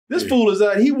This fool is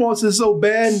out. He wants it so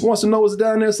bad. He wants to know what's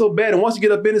down there so bad, and wants to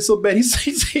get up in it so bad. He's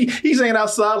hanging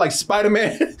outside like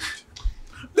Spider-Man.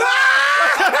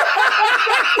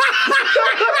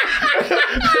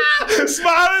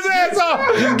 Smile his ass off.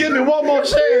 Just give me one more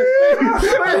chance.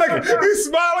 He's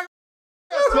smiling.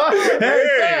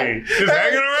 Hey, just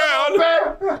hanging around.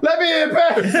 Pat, let me in,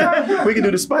 Pat. We can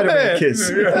do the Spider-Man kiss.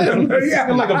 Yeah.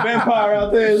 Like a vampire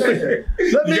out there.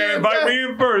 You gotta invite me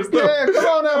in first. Though. Yeah, come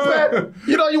on now, Pat.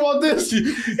 You know you want this.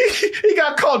 He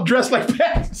got caught dressed like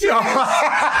Pat. Yeah,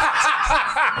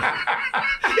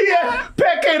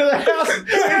 Pat came to the house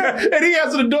and he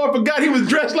answered the door, forgot he was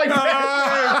dressed like Pat.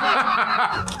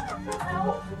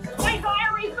 My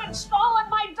diary's been stolen!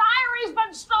 My diary's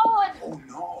been stolen! Oh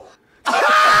no.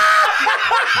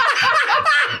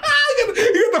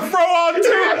 You got the fro on too.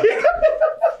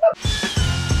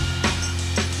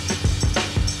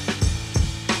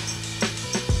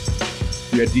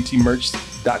 You're at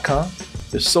dtmerch.com.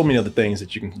 There's so many other things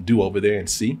that you can do over there and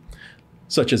see,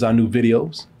 such as our new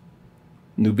videos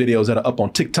that are up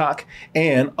on TikTok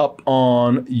and up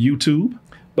on YouTube.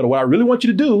 But what I really want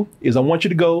you to do is I want you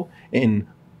to go and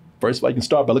first of all, you can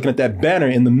start by looking at that banner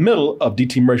in the middle of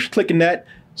DT Merch, clicking that.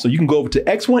 So you can go over to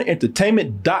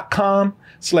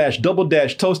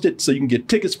x1entertainment.com/double-toasted so you can get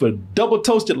tickets for Double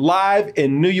Toasted live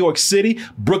in New York City,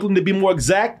 Brooklyn to be more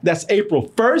exact. That's April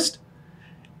 1st.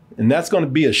 And that's going to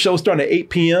be a show starting at 8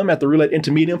 p.m. at the Roulette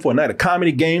Intermedium for a night of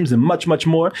comedy, games, and much, much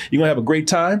more. You're going to have a great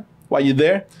time while you're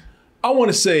there. I want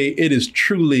to say it is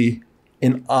truly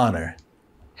an honor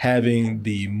having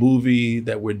the movie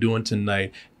that we're doing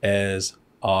tonight as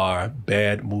our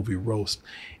bad movie roast.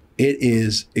 It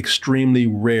is extremely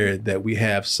rare that we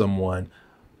have someone,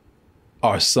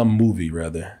 or some movie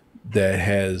rather, that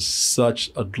has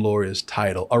such a glorious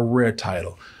title, a rare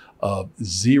title of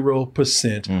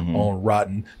 0% on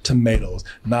Rotten Tomatoes.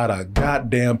 Not a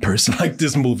goddamn person like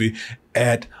this movie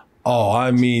at all.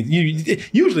 I mean,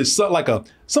 usually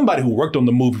somebody who worked on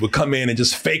the movie would come in and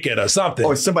just fake it or something.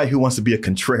 Or somebody who wants to be a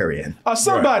contrarian. Or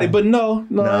somebody, but no.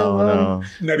 Not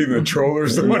even a troll or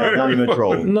something. Not even a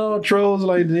troll. No, trolls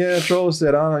trolls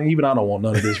said, I don't want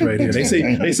none of this right here.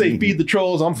 They say feed the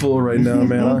trolls. I'm full right now,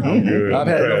 man. I've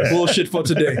had enough bullshit for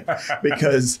today.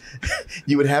 Because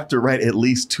you would have to write at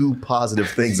least 2 positive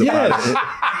things about it.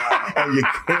 And you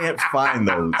can't find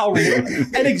those.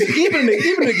 And even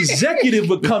an executive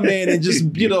would come in and just,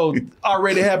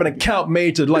 already have an account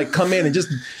made to come in and just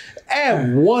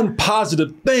add one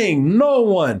positive thing. No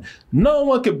one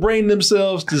could bring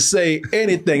themselves to say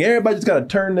anything. Everybody just gotta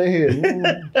turn their head.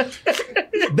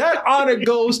 That honor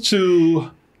goes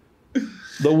to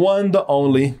the one, the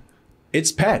only.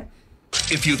 It's Pat.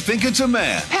 If you think it's a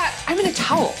man. Pat, I'm in a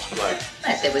towel.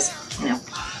 It was,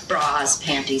 bras,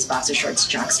 panties, boxer shorts,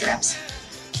 jock straps.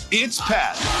 It's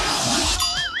Pat.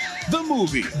 The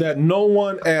movie that no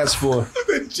one asked for.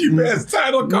 The cheap-ass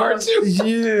title card, too.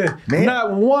 Yeah. Man.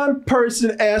 Not one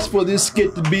person asked for this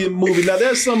skit to be a movie. Now,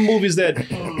 there's some movies that,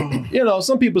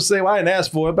 some people say, well, I didn't ask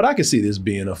for it, but I can see this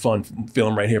being a fun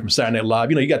film right here from Saturday Night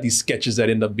Live. You got these sketches that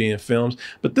end up being films,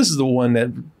 but this is the one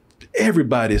that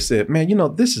everybody said, man,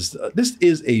 this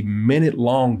is a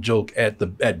minute-long joke at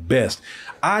best.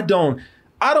 I don't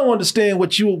understand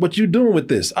what you're doing with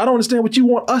this. I don't understand what you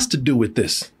want us to do with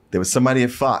this. There was somebody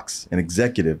at Fox, an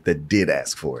executive, that did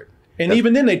ask for it. And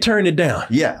even then they turned it down.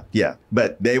 Yeah.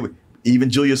 But even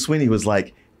Julia Sweeney was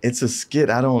like, it's a skit.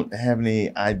 I don't have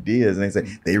any ideas. And they said,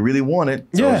 they really want it.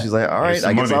 So she's like, all right,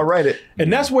 I guess I'll write it.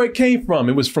 And that's where it came from.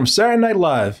 It was from Saturday Night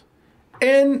Live.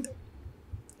 And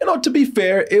to be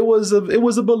fair, it was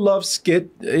a beloved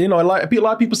skit. A lot of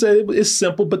people say it's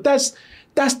simple, but that's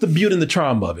the beauty and the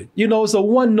charm of it. It's a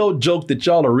one-note joke that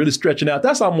y'all are really stretching out.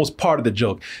 That's almost part of the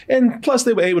joke. And plus,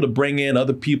 they were able to bring in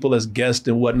other people as guests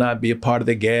and whatnot, be a part of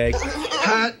the gag.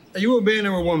 Pat, are you a man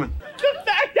or a woman? The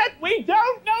fact that we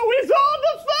don't know is all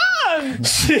the fun!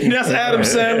 That's Adam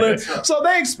Sandler. So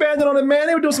they expanded on it, man.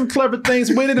 They were doing some clever things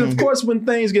with it. And of course, when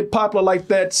things get popular like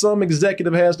that, some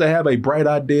executive has to have a bright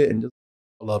idea and just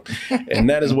up. And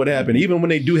that is what happened. Even when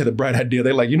they do have a bright idea,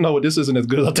 they're like, this isn't as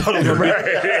good as I thought it was going to be.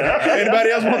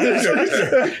 Anybody else want this?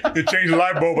 It changed the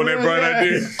light bulb on that bright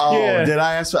idea. Oh, did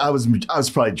I ask? I was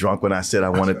probably drunk when I said I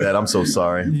wanted that. I'm so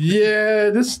sorry.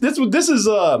 Yeah, this is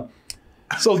so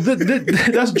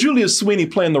that's Julia Sweeney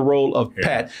playing the role of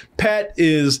Pat. Pat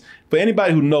is, for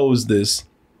anybody who knows this,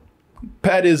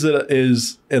 Pat is an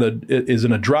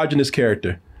androgynous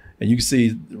character. And you can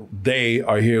see they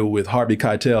are here with Harvey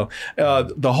Keitel.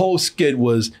 The whole skit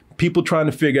was people trying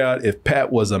to figure out if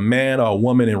Pat was a man or a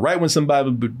woman. And right when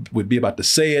somebody would be about to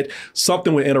say it,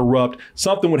 something would interrupt,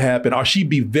 something would happen, or she'd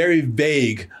be very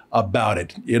vague about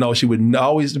it. You know, she would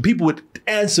always, people would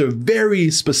answer very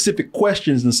specific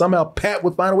questions, and somehow Pat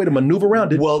would find a way to maneuver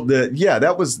around it. Well,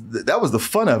 that was the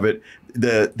fun of it.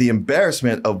 The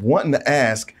embarrassment of wanting to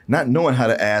ask, not knowing how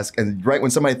to ask, and right when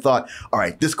somebody thought, all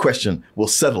right, this question will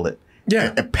settle it.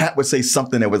 Yeah. And Pat would say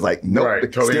something that was like, nope. Right,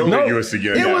 totally ambiguous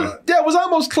again. It was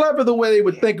almost clever the way they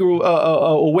would think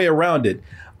a way around it.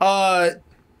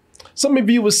 Some of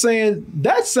you were saying,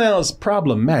 that sounds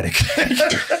problematic.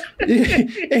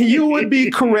 And you would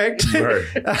be correct. Right.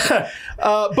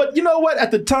 But you know what? At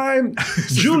the time,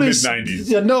 Julius... the mid-90s.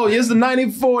 Yeah, no, it's the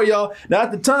 94, y'all. Now,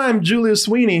 at the time, Julia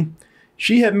Sweeney,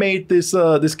 she had made this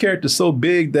character so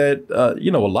big that, a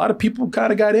lot of people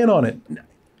kind of got in on it.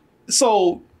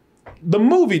 So the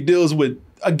movie deals with,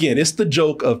 again, it's the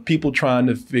joke of people trying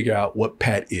to figure out what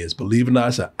Pat is. Believe it or not,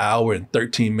 it's an hour and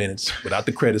 13 minutes without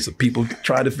the credits of people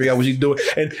trying to figure out what she's doing,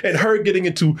 and her getting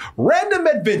into random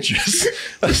adventures.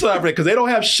 Because they don't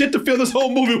have shit to fill this whole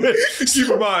movie with. Keep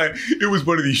in mind, it was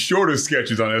one of the shortest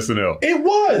sketches on SNL. It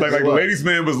was. Like Ladies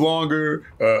Man was longer.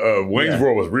 Wayne's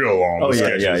World was real long. Oh,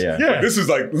 sketches. yeah. But this is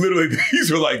like literally, these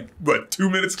were like, what,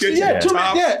 2-minute sketches? Yeah,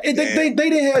 Tops? they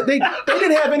didn't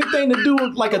have anything to do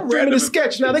with like a 3-minute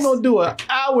sketch. Now they're gonna do an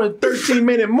hour and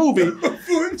 13-minute movie.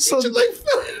 So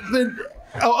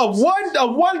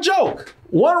one joke,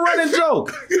 one running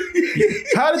joke.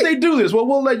 How did they do this? Well,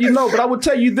 we'll let you know, but I will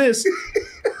tell you this.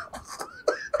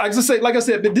 Like I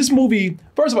said, this movie,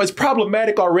 first of all, it's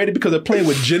problematic already because they're playing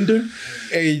with gender.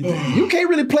 And you can't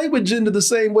really play with gender the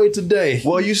same way today.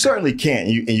 Well, you certainly can't.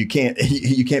 You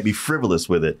can't be frivolous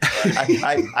with it.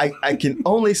 I can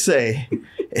only say,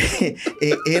 in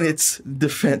its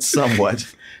defense,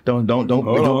 somewhat. Don't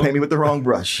paint me with the wrong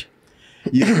brush.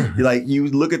 You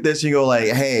look at this, and you go like,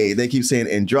 hey, they keep saying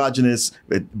androgynous,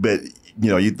 but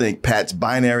you think Pat's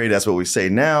binary. That's what we say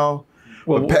now.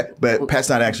 Well, but Pat's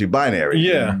not actually binary.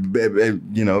 Yeah.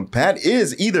 Pat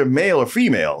is either male or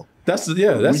female. That's the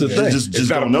thing. Just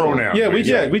don't know now. Yeah, we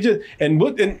just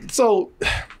and so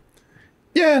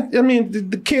yeah. I mean,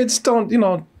 the kids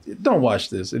don't watch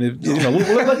this, and if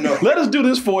let us do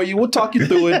this for you. We'll talk you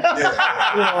through it.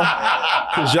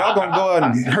 Because y'all gonna go out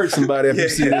and hurt somebody if you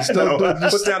see this. Put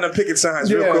down the picket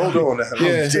signs real quick. Hold on. How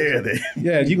dare they?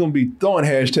 Yeah, you're gonna be throwing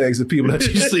hashtags at people that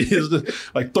you see. It's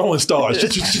just like throwing stars. They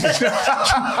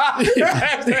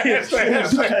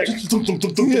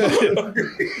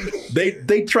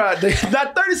tried.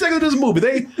 Not 30 seconds of this movie.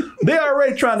 They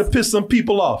already trying to piss some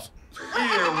people off.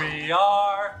 Here we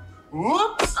are.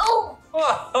 Whoops.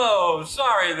 Oh,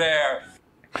 sorry there.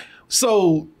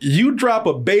 So you drop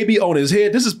a baby on his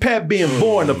head. This is Pat being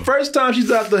born. The first time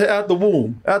she's out the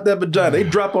womb, out that vagina, they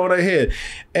drop on her head.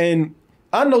 And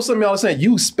I know some of y'all are saying,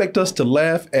 you expect us to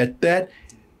laugh at that?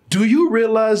 Do you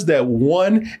realize that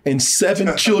 1 in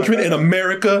 7 children in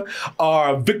America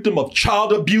are a victim of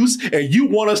child abuse, and you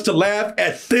want us to laugh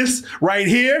at this right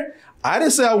here? I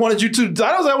didn't say I wanted you to.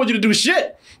 I don't say I want you to do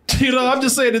shit. I'm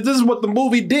just saying that this is what the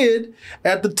movie did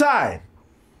at the time.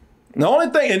 The only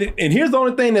thing, and here's the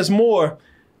only thing that's more,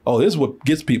 this is what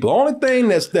gets people. The only thing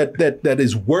that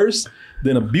is worse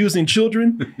than abusing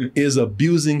children is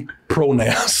abusing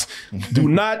pronouns. Do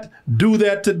not do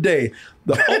that today.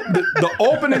 The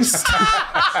opening.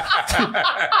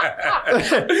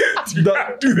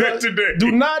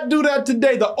 Do not do that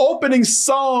today. The opening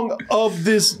song of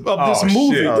this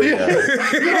movie. Shit. Oh, yeah.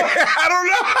 I don't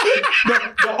know.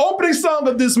 The opening song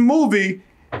of this movie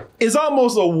is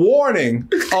almost a warning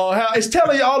on how it's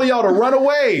telling all of y'all to run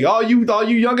away. All you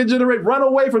younger generation, run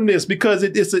away from this because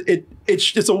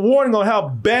it's a warning on how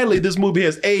badly this movie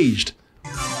has aged.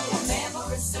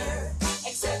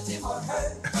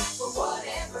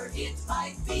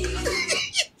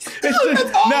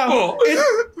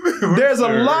 There's a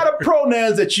lot of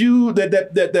pronouns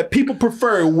that people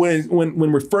prefer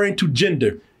when referring to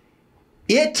gender.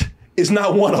 It is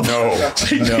not one of them.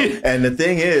 No. And the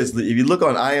thing is, if you look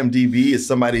on IMDb, it's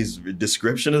somebody's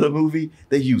description of the movie,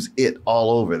 they use it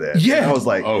all over there. Yeah. And I was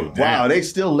like, wow, they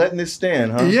still letting this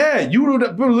stand, huh? Yeah, you do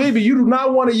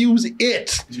not want to use it.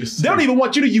 They don't even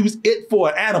want you to use it for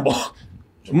an animal,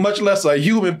 much less a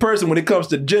human person when it comes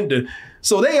to gender.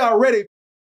 So they already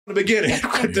the beginning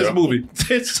with this movie.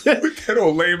 That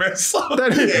old lame ass song.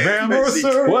 Whatever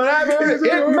it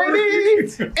may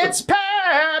be, it's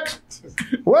Pat.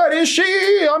 What is she?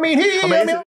 I mean,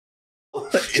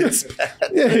 It's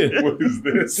Pat. Yeah. What is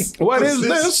this? What is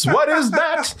this? What is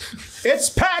that?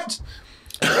 It's Pat.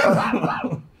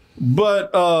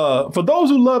 But for those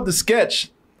who love the sketch,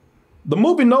 The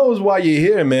movie knows why you're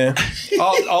here, man.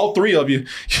 All three of you.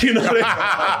 You know.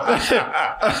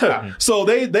 So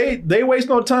they waste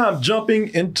no time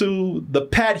jumping into the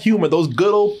Pat humor, those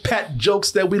good old Pat jokes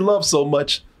that we love so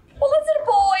much. Well, is it a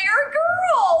boy or a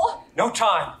girl? No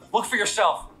time. Look for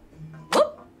yourself.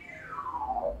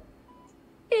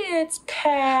 It's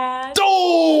Pat.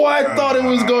 Oh, I thought it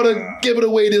was gonna give it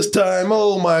away this time.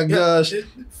 Oh my gosh.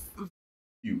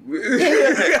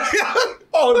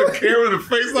 Oh, the camera in the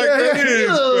face like that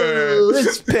is,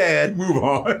 It's Pat. Move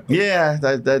on. Yeah,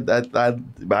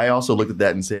 I also looked at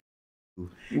that and said,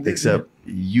 except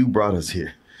you brought us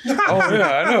here. Oh,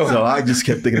 yeah, I know. So I just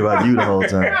kept thinking about you the whole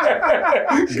time.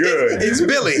 Good. It's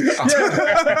Billy.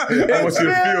 I want you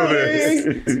to feel this.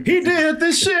 He did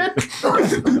this shit.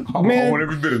 I want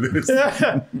every bit of this.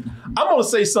 I'm gonna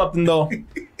say something though.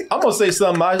 I'm gonna say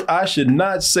something I should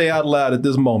not say out loud at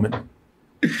this moment.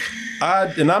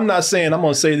 And I'm not saying I'm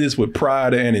gonna say this with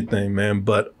pride or anything, man,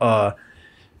 but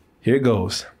here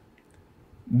goes.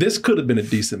 This could have been a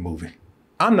decent movie.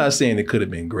 I'm not saying it could have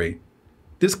been great.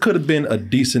 This could have been a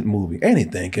decent movie.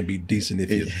 Anything can be decent if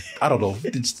you, I don't know,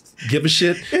 just give a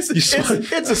shit. It's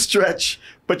a stretch,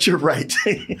 but you're right.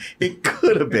 It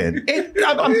could have been.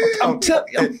 I'm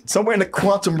somewhere in the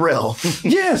quantum realm.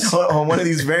 Yes. on one of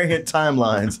these variant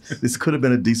timelines, this could have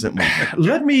been a decent movie.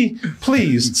 Let me,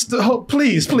 please,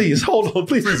 please, hold on,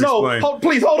 please. Please no, explain.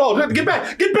 please, hold on. Get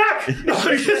back.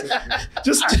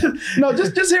 No,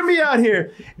 just hear me out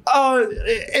here.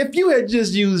 If you had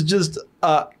just used just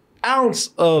ounce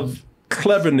of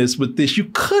cleverness with this, you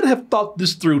could have thought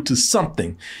this through to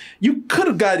something. You could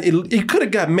have got you could have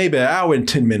got maybe an hour and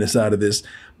 10 minutes out of this.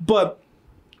 But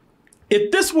if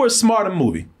this were a smarter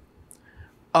movie,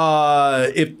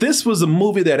 if this was a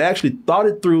movie that actually thought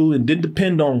it through and didn't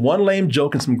depend on one lame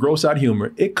joke and some gross out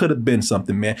humor, it could have been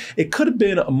something, man. It could have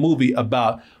been a movie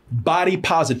about body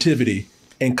positivity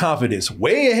and confidence,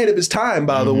 way ahead of its time,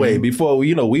 by the way, before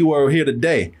we were here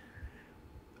today.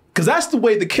 Because that's the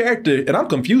way the character, and I'm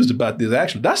confused about this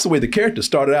actually, that's the way the character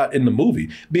started out in the movie,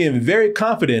 being very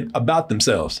confident about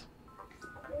themselves.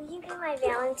 Will you be my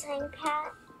Valentine,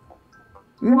 Pat?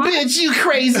 Bitch, you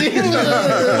crazy.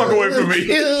 Fuck away from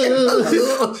me. Are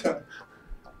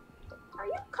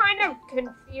you kind of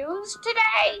confused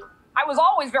today? I was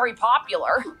always very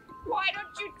popular. Why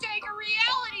don't you take a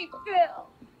reality pill?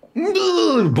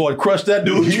 Boy, crush that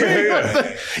dude.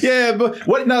 Yeah, but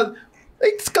what now?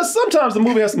 Because sometimes the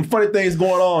movie has some funny things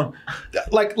going on,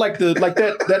 like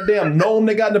that damn gnome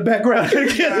they got in the background.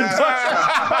 Is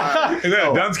that a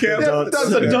dunce cap?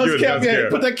 That's a dunce cap. Yeah,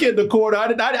 put that kid in the corner. I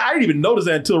didn't even notice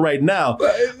that until right now.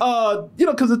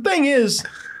 Because the thing is,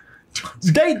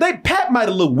 Pat might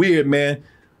have looked weird, man,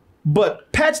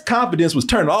 but Pat's confidence was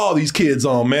turning all these kids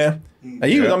on, man.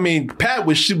 And Pat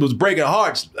was breaking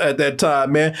hearts at that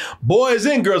time, man. Boys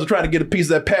and girls were trying to get a piece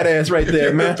of that Pat ass right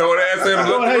there, man. Throw that ass in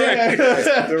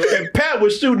him. And Pat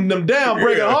was shooting them down,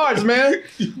 breaking hearts, man.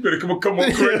 You better come on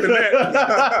correcting that.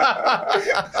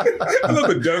 I love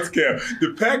the dunce cap.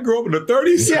 Did Pat grow up in the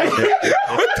 30s? Yeah.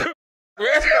 What the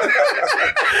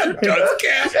dunce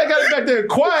cap? I got it back there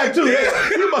quiet too.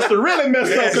 He must have really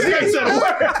messed up because he ain't said a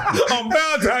word. On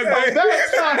Valentine's Day.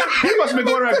 He must have been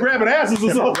going around grabbing asses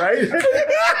or something, right?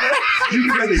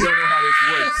 You really don't know how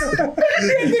this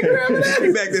works.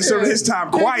 He back there serving his time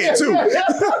quiet too. You got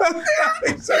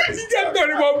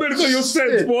 30 more minutes on your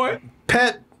sentence, boy.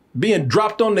 Pat being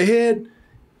dropped on the head,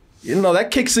 that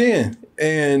kicks in.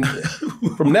 And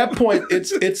from that point,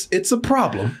 it's a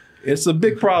problem. It's a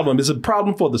big problem. It's a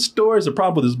problem for the story. It's a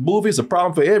problem for this movie. It's a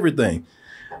problem for everything.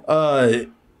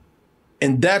 And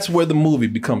that's where the movie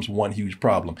becomes one huge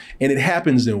problem. And it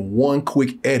happens in one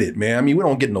quick edit, man. We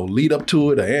don't get no lead up to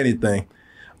it or anything.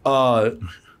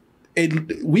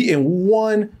 We in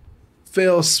one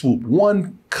fell swoop,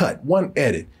 one cut, one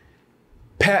edit,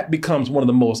 Pat becomes one of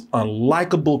the most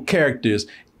unlikable characters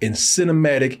in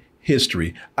cinematic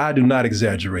history. I do not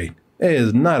exaggerate. There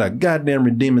is not a goddamn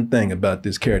redeeming thing about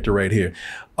this character right here.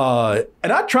 And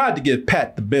I tried to give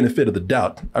Pat the benefit of the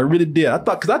doubt. I really did. I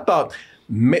thought,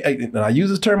 and I use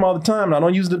this term all the time, and I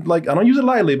don't use it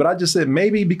lightly, but I just said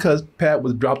maybe because Pat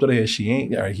was dropped on the head,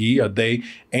 he or they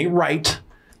ain't right.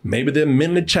 Maybe they're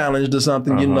mentally challenged or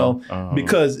something,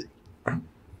 because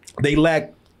they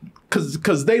lack,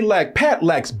 Pat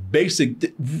lacks very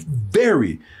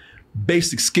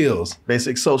basic skills.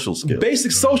 Basic social skills.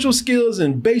 Basic social skills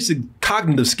and basic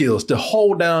cognitive skills to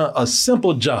hold down a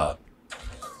simple job.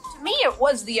 To me, it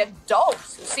was the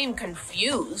adults who seemed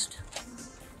confused.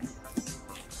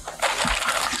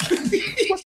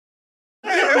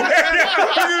 He's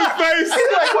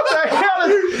like, what the hell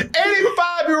is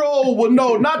 85-year-old would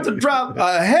know not to drop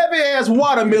a heavy-ass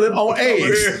watermelon on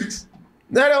eggs.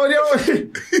 He's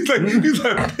like,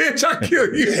 bitch, I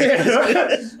kill you.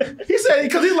 He said,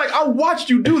 because he's like, I watched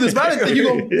you do this, but I didn't think you're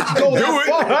going to go that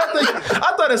far.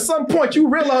 I thought at some point you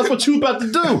realized what you were about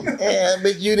to do. Yeah,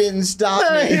 but you didn't stop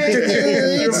me.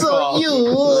 It's so you.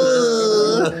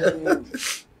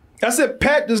 I said,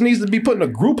 Pat just needs to be put in a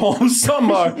group home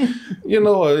somewhere,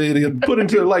 put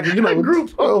into like, a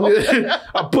group home.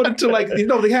 I put into like,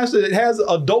 it has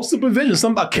adult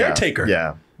supervision, a caretaker.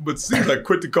 Yeah. But seems like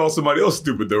quick to call somebody else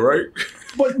stupid though, right?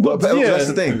 But that's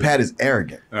the thing. Pat is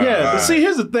arrogant. Yeah, but see,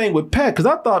 here's the thing with Pat, because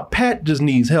I thought Pat just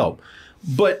needs help.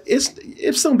 But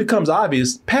if something becomes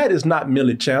obvious, Pat is not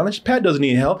mentally challenged. Pat doesn't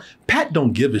need help. Pat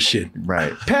don't give a shit.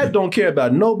 Right. Pat don't care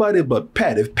about nobody but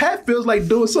Pat. If Pat feels like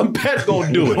doing something, Pat's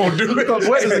gonna do it. Because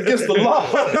what is against the law?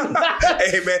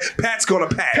 Hey man, Pat's gonna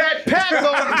Pat. Pat's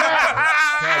gonna Pat.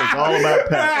 Pat is all about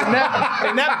Pat.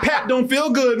 And that Pat don't feel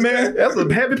good, man. That's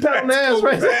a heavy pat on the ass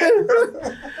right there.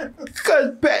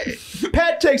 Because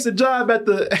Pat takes a job at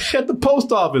the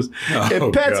post office.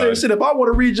 And Pat says, shit, if I want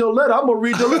to read your letter, I'm gonna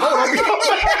read your letter.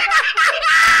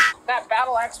 That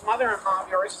battle axe mother-in-law of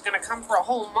yours is going to come for a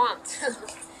whole month.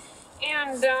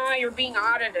 And you're being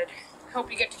audited. Hope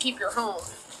you get to keep your home.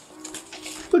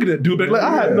 Look at that dude. Like,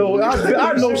 I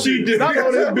know she did. I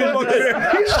know this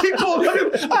bitch. She pulled up.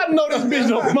 I know this bitch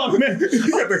don't fuck, man. The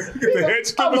head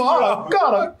I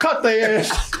gotta cut their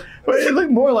ass. But it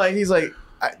looked more like he's like,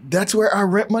 that's where our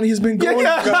rent money has been going. Wait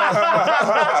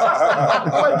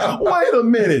a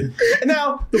minute.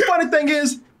 Now, the funny thing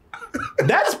is,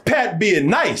 that's Pat being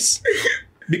nice.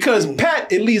 Because Pat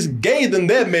at least gave them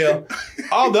their mail.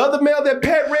 All the other mail that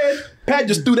Pat read, Pat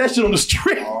just threw that shit on the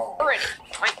street. I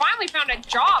finally found a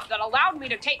job that allowed me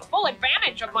to take full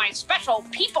advantage of my special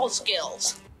people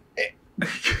skills.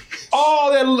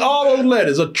 All those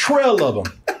letters, a trail of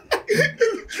them.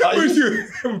 Pat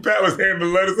was handing the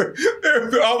letters.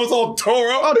 They're almost all tore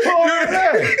up.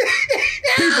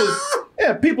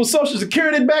 People's social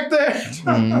security back there.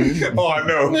 Mm-hmm. Oh, I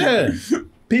know. Yeah.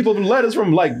 People's letters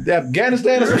from like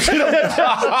Afghanistan or some shit like that.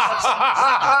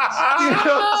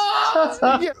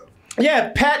 Yeah,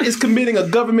 Pat is committing a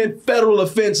government federal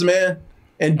offense, man.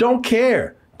 And don't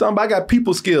care. Talking about I got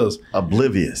people skills.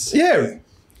 Oblivious. Yeah.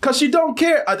 Because she don't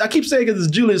care. I keep saying it's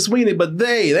Julian Sweeney, but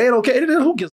they don't care.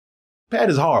 Who gives? Pat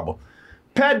is horrible.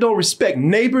 Pat don't respect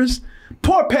neighbors.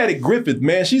 Poor Patty Griffith,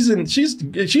 man. She's in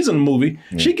the movie.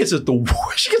 Yeah. She gets it the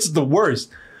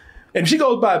worst. And she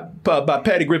goes by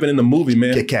Patty Griffin in the movie,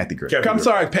 man. Kathy Griffin. I'm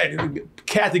sorry,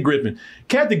 Kathy Griffin.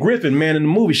 Kathy Griffin, man, in the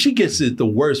movie, she gets it the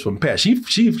worst from Pat.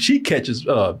 She catches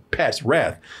Pat's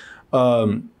wrath.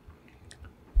 When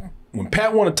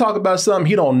Pat want to talk about something,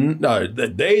 he don't.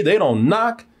 They don't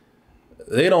knock.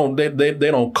 They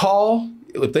don't call.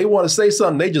 If they want to say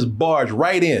something, they just barge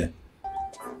right in.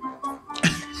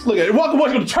 Look at it. Welcome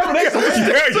to Terminator.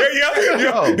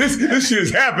 Yeah. This shit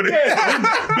is happening. Yeah,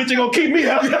 bitch, you gonna keep me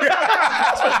out.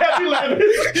 That's what Happy laughing.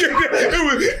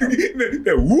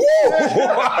 Woo!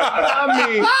 I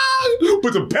mean,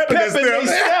 put some pep in that step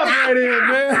right in,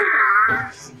 man.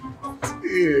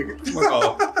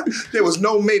 There was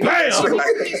no maybe. Piece of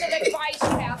advice,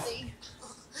 Kathy.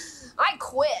 I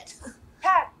quit.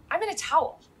 Pat, I'm in a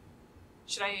towel.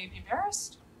 Should I be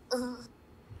embarrassed?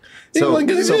 So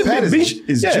Pat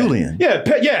is Julian. Yeah,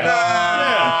 Pat. Yeah.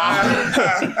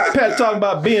 Pat's talking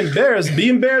about being embarrassed. Be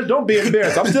embarrassed. Don't be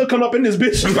embarrassed. I'm still coming up in this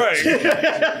bitch. Right.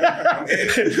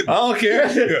 I don't care.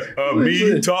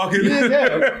 Me talking.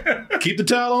 Yeah. Keep the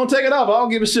towel on. Take it off. I don't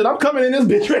give a shit. I'm coming in this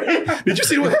bitch. Right? Did you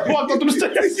see what walked up through the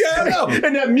stairs? Yeah, I know.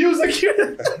 And that music.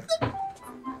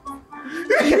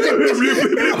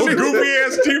 Goofy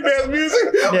ass, cheap ass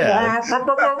music. Yeah.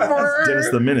 That's Dennis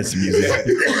the Menace music.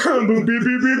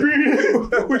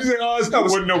 What'd you say? Oh, there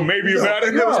wasn't no maybe about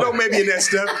it. There was no maybe in that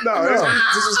stuff. No,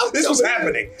 this was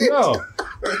happening. No.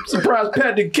 I'm surprised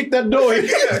Pat didn't kick that door in.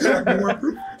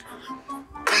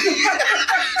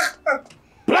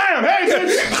 Blam! Hey,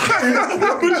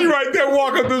 bitch! Put you right there,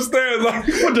 walk up the stairs like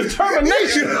with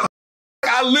determination.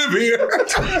 I live here.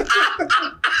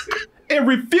 And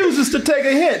refuses to take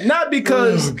a hint, not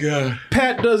because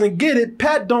Pat doesn't get it.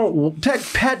 Pat don't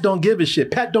give a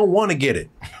shit. Pat don't want to get it.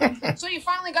 So you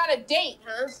finally got a date,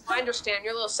 huh? I understand.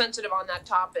 You're a little sensitive on that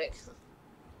topic.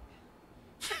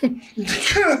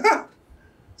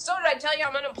 So did I tell you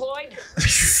I'm unemployed?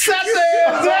 Shut the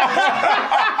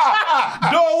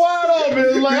door wide open.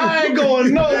 It's like I ain't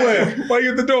going nowhere. Why you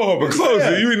get the door open? Close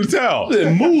it. You in the towel.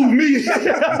 Move me.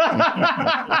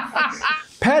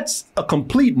 Pat's a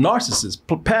complete narcissist.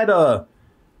 Pat,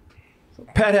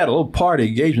 Pat had a little party,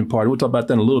 engagement party. We'll talk about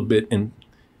that in a little bit. And,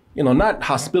 you know, not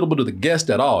hospitable to the guest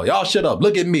at all. Y'all shut up.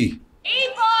 Look at me.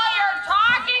 People, you're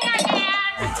talking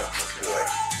again.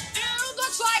 Dude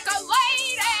looks like a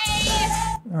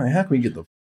lady. All right, how can we get the...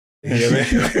 Yeah, man.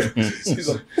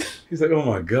 he's like, oh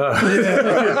my God.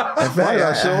 Why did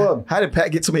I show up? How did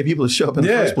Pat get so many people to show up in the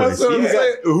first place? That's what I'm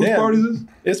saying. Whose party is this?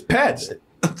 It's Pat's.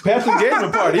 Pat's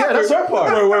engagement party. Yeah, that's her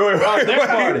party. Wait. Their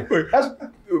party. That's,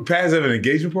 Pat's having an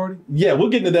engagement party? yeah, we'll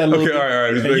get into that in a little bit. All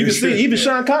right. And you can see, even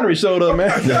Sean Connery showed up,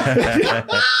 man.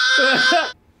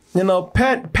 You know,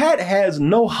 Pat has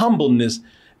no humbleness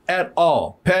at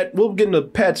all. Pat, we'll get into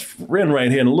Pat's friend right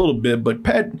here in a little bit, but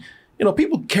Pat, you know,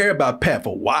 people care about Pat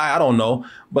for why, I don't know,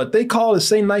 but they call and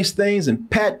say nice things, and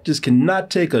Pat just cannot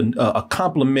take a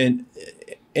compliment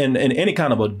in any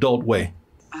kind of adult way.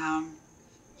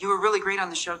 You were really great on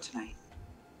the show tonight.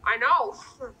 I know.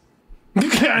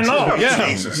 I know, yeah.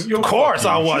 Jesus. Of course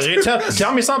I was. You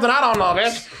tell me something I don't know,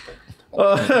 bitch.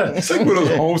 It's like one of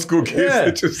those homeschool kids Yeah.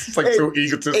 that just like so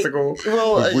egotistical,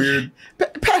 weird.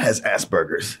 Pat has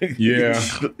Asperger's. Yeah.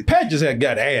 Pat just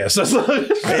got ass. And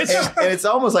it's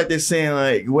almost like they're saying,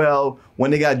 like, well, when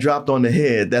they got dropped on the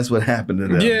head, that's what happened to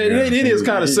them. Yeah, it is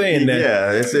kind of saying that.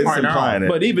 Yeah, it's implying it.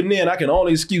 But even then, I can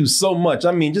only excuse so much.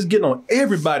 I mean, just getting on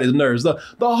everybody's nerves. The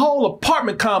whole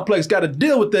apartment complex got to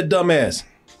deal with that dumbass.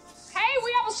 Hey,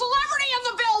 we have a celebrity in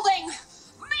the building.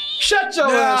 Shut your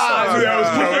ass up.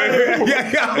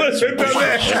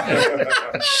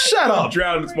 Shut up.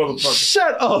 Drown this motherfucker.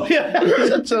 Shut up.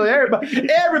 Shut your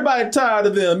everybody tired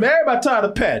of them. Everybody tired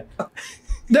of Pat.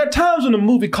 There are times when the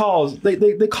movie calls,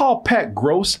 they call Pat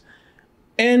gross.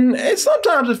 And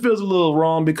sometimes it feels a little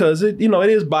wrong because it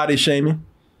is body shaming.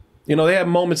 You know, they have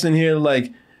moments in here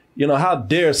like, you know, how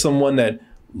dare someone that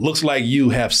looks like you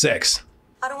have sex?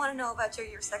 I don't want to know about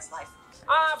your sex life.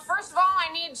 First of all,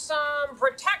 I need some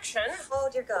protection. Oh,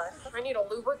 dear God. I need a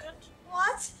lubricant.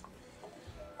 What?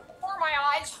 For my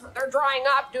eyes, they're drying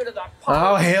up due to the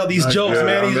Oh, hell, these jokes,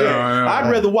 man. I know. I'd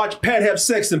rather watch Pat have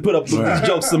sex than put up with these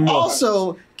jokes some more.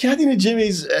 Also, Kathy and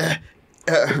Jimmy's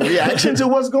reaction to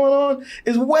what's going on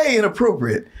is way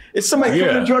inappropriate. It's somebody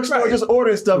coming to the drugstore just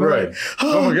ordering stuff. Right. Like,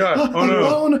 Oh my God.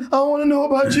 Oh no. I want to know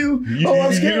about you.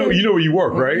 I'm scared. You know where you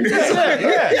work, right?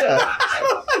 Yeah.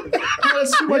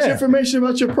 That's too much information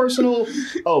about your personal.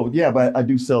 Oh yeah, but I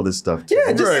do sell this stuff too.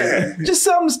 Yeah, just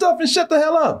sell them stuff and shut the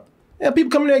hell up. Yeah,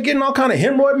 people coming there getting all kind of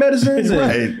hemorrhoid medicines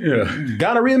and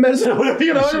gonorrhea medicine, whatever,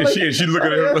 you know. She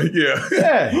looking at him like,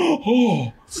 yeah.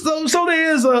 So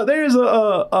there is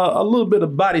a little bit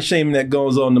of body shaming that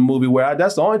goes on in the movie where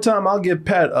that's the only time I'll give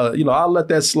Pat, I'll let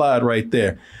that slide right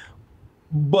there.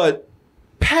 But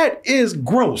Pat is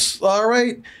gross, all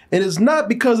right? And it's not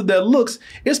because of their looks.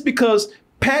 It's because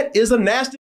Pat is a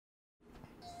nasty.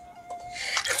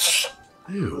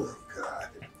 Ew.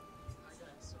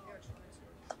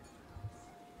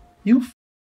 You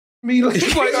me like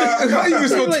how you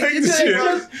just gonna take this shit?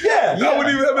 Yeah. I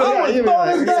wouldn't even have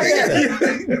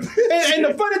and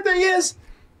the funny thing is,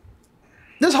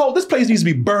 this place needs to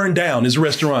be burned down, this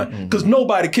restaurant, because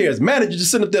nobody cares. Manager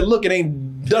just sitting up there looking,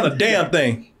 ain't done a damn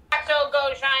thing.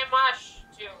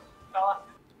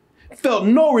 Felt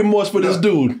no remorse for this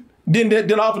dude.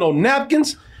 Didn't offer no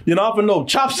napkins, didn't offer no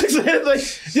chopsticks or anything.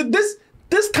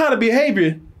 This kind of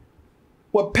behavior,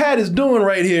 what Pat is doing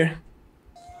right here,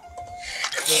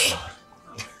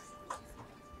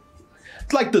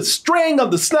 it's like the string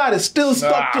of the snot is still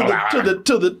stuck to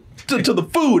the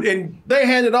food, and they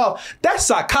hand it off. That's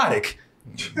psychotic.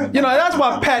 You know, that's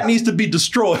why Pat needs to be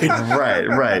destroyed.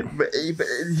 Right. But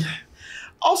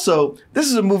also, this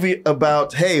is a movie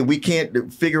about, hey, we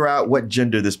can't figure out what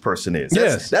gender this person is.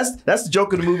 That's the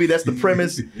joke of the movie. That's the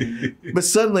premise. But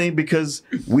suddenly, because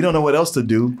we don't know what else to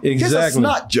do, it's a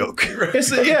snot joke. It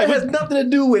has nothing to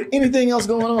do with anything else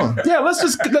going on. Yeah,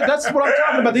 that's what I'm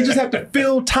talking about. They just have to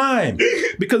fill time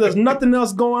because there's nothing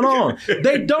else going on.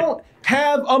 They don't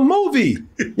have a movie,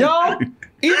 y'all.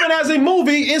 Even as a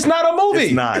movie, it's not a movie.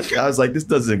 It's not. I was like, this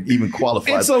doesn't even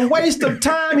qualify. It's a waste of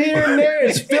time here and there.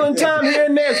 It's filling time here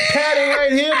and there. It's padding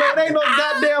right here, but it ain't no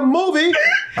goddamn movie.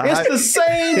 It's the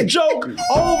same joke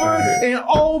over and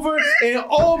over and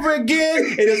over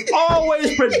again. It is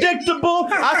always predictable.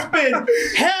 I spent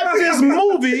half this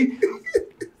movie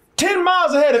 10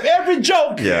 miles ahead of every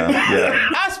joke. Yeah.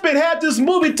 I spent half this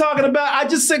movie talking about, I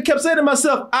just kept saying to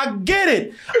myself, I get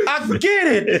it. I get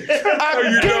it.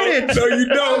 I get it. No, you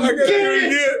don't. I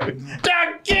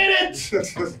get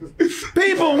it.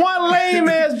 People, one lame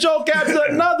ass joke after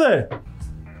another.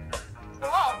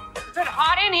 Oh, is it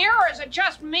hot in here or is it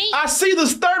just me? I see the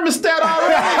thermostat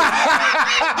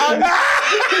already.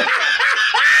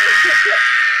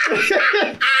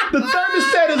 The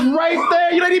thermostat is right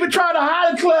there. You ain't even trying to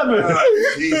hide it, clever.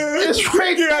 It's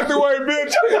right there. Get out the way,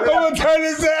 bitch. I'm gonna turn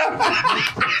this down.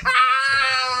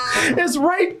 It's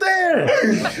right there.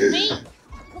 Me?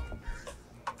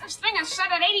 This thing is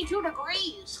set at 82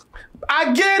 degrees.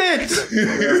 I get it.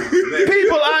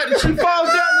 People, she falls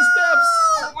down the steps.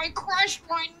 Oh, I crushed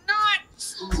my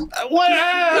nuts. What?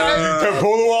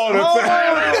 Pull the wall.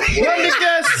 Let me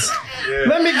guess.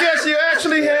 Let me guess. You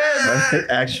actually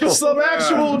had some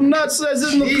actual nuts that's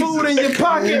in the food in your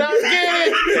pocket. I get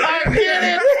it. I get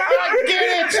it. I get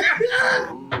it.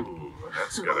 Ooh,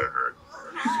 that's gonna hurt.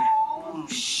 Oh,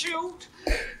 shoot.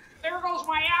 There goes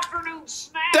my afternoon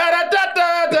snack. I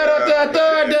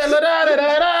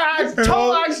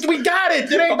told you we got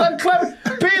it. It ain't nothing clever.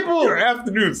 People. Your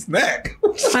afternoon snack.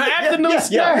 Afternoon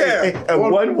snack.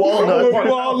 One walnut. One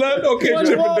walnut. Okay, One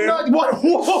Chippendale. walnut.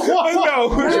 No.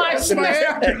 My snack.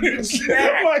 afternoon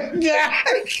snack. Oh my God.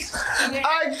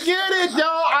 I get it,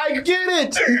 y'all. I get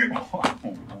it.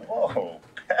 Whoa,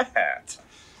 Pat.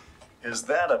 Is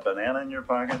that a banana in your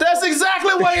pocket? That's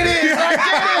exactly what it is. I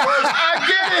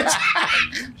get it.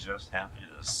 I'm just happy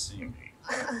to see me.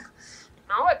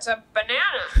 No, it's a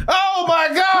banana. Oh my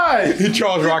God.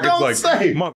 Charles Rocket's Don't like,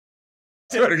 say.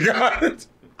 swear to God. And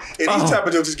these type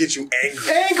of jokes just get you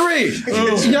angry.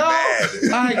 Angry. Y'all,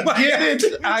 I get it.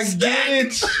 I get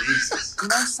it. You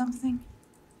know something?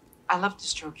 I love to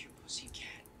stroke your pussy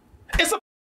cat.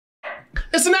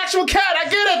 It's an actual cat. I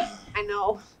get it. I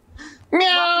know.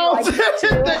 Meow.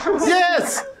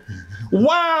 Yes.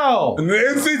 Wow. And the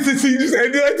NCCC just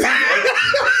ended like that.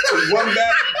 One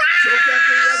back, choke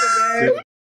after the other, man.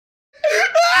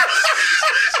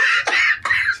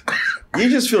 You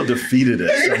just feel defeated at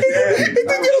some point. They did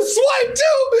a swipe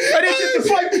too. And they did the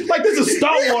swipe like this is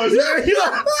Star Wars. You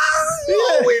know?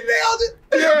 We nailed it.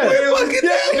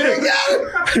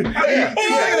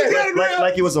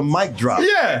 Like it was a mic drop.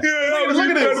 Yeah. Look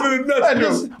at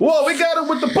this. Whoa, we got it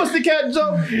with the pussycat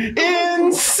joke.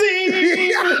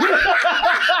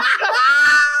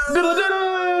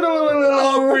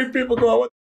 All three people going, what?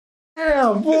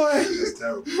 Damn, boy.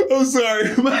 I'm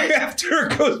sorry. After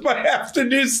my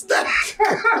afternoon snack.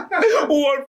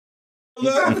 One.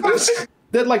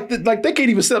 That like they can't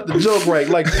even set up the joke right.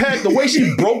 Like Pat, the way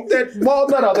she broke that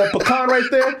walnut or that pecan right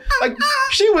there, like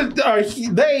she was,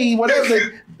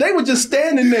 they were just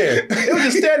standing there. They were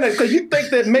just standing there because you think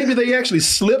that maybe they actually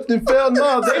slipped and fell.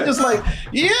 No, they just like,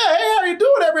 yeah, hey, how you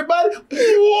doing, everybody?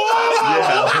 Whoa!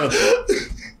 Yeah.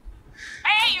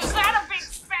 Hey, is that a big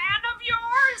fan of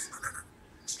yours?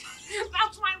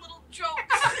 That's my little joke.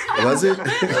 Was it?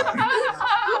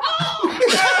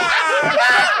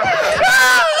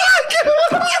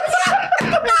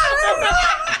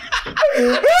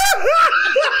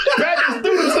 Pat just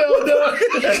threw himself, dog.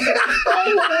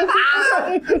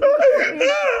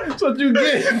 That's what you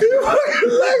get.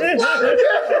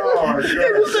 Oh my God.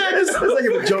 It's like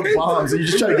if a joke bombs and you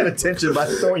just try to get attention by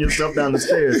throwing yourself down the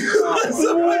stairs.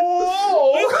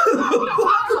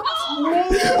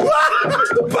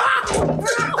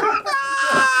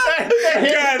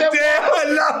 God damn, I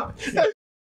love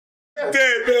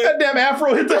that damn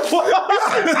afro hit the floor. Look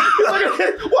at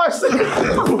it. Watch this.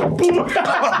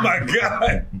 Oh my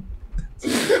God.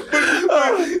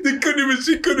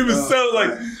 She couldn't even sound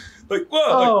like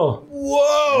whoa.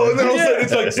 Whoa. And then all of a sudden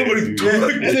it's like somebody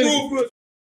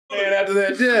And after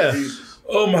that, yeah.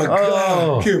 Oh my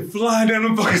God. Came flying down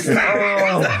the fucking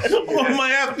stairs. On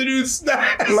my afternoon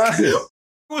snack.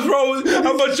 What's wrong with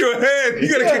how about your head? You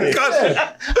got a concussion.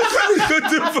 What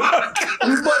the fuck?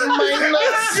 But my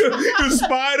nuts. Your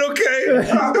spine okay?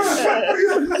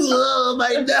 Oh,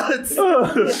 my nuts.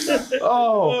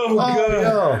 Oh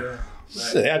God.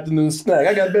 Afternoon snack.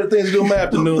 I got better things to do in my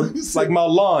afternoon, like my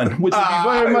lawn, which would be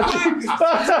very much,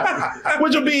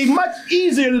 which will be much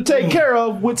easier to take care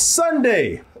of with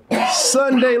Sunday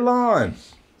lawn.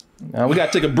 Now we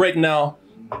got to take a break now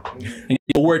and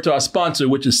give a word to our sponsor,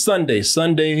 which is Sunday.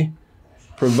 Sunday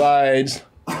provides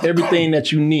everything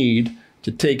that you need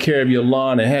to take care of your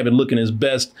lawn and have it looking its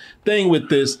best. Thing with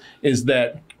this is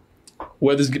that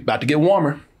weather's about to get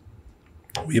warmer.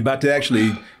 We're about to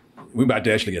actually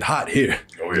get hot here.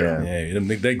 Oh yeah.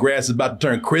 That grass is about to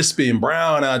turn crispy and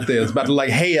brown out there. It's about to like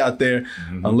hay out there,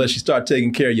 unless you start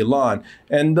taking care of your lawn.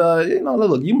 And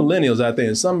look, you millennials out there,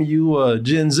 and some of you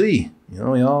Gen Z,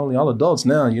 y'all adults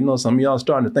now. Some of y'all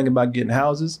starting to think about getting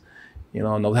houses.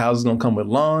 And those houses gonna come with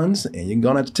lawns, and you're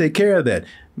gonna have to take care of that.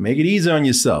 Make it easy on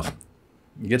yourself.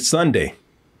 You get Sunday.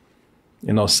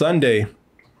 Sunday,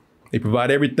 they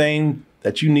provide everything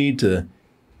that you need to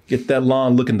get that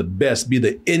lawn looking the best, be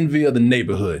the envy of the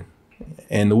neighborhood.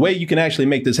 And the way you can actually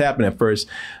make this happen at first,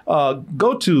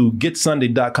 go to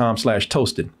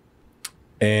getsunday.com/toasted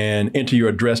and enter your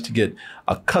address to get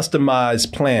a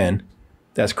customized plan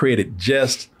that's created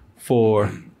just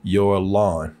for your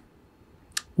lawn.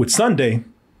 With Sunday,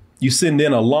 you send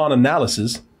in a lawn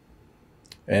analysis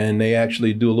and they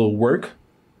actually do a little work,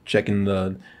 checking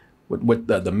the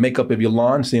makeup of your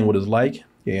lawn, seeing what it's like.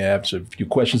 You answer a few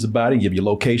questions about it, give you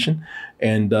location.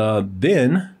 And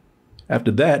then after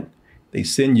that, they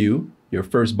send you your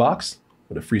first box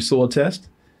with a free soil test.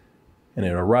 And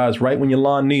it arrives right when your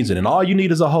lawn needs it. And all you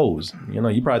need is a hose. You know,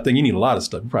 you probably think you need a lot of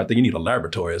stuff. You probably think you need a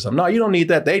laboratory or something. No, you don't need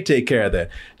that. They take care of that.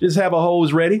 Just have a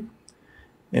hose ready.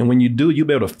 And when you do, you'll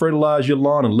be able to fertilize your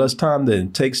lawn in less time than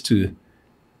it takes to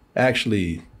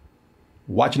actually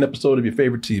watch an episode of your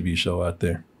favorite TV show out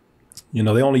there. You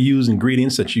know, they only use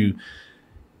ingredients that you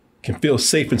can feel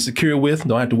safe and secure with.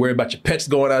 Don't have to worry about your pets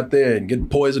going out there and getting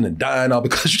poisoned and dying all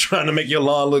because you're trying to make your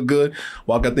lawn look good.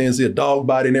 Walk out there and see a dog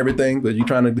body and everything, but you're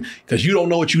trying to, because you don't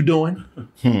know what you're doing.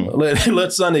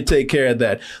 Let Sunday take care of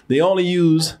that. They only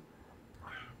use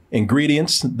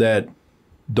ingredients that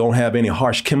don't have any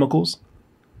harsh chemicals.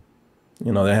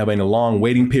 You know, they have any long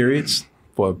waiting periods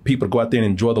for people to go out there and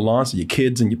enjoy the lawn so your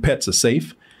kids and your pets are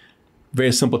safe.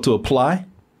 Very simple to apply.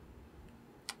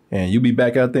 And you'll be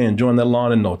back out there enjoying that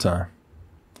lawn in no time.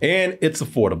 And it's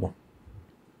affordable.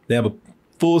 They have a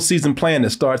full season plan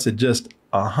that starts at just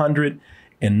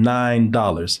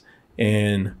 $109.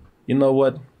 And you know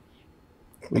what?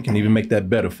 We can even make that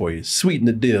better for you. Sweeten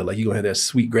the deal, like you're gonna have that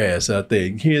sweet grass out there.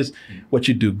 Here's what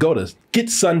you do. Go to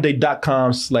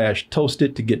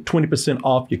getsunday.com/toasted to get 20%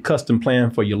 off your custom plan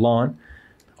for your lawn.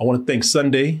 I want to thank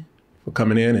Sunday for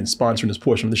coming in and sponsoring this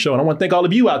portion of the show. And I want to thank all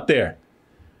of you out there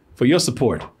for your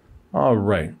support. All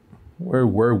right. Where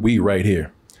were we right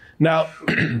here? Now,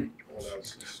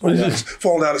 what is this?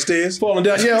 Falling down the stairs? Falling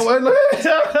down, yeah.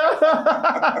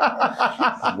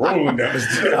 Rolling down the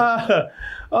stairs.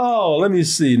 Let me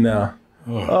see now.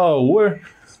 Where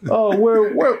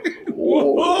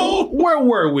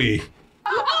were we?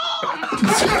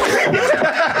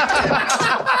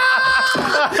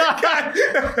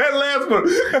 That last one,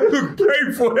 that looked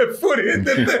painful. That foot hit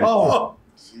that thing. Oh.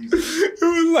 It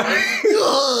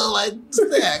was like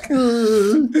stack. I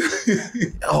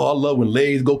love when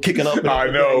legs go kicking up.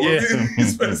 I know. Yeah.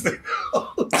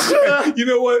 You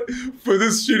know what? For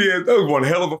this shitty ass, that was one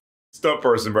hell of a stunt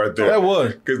person right there. That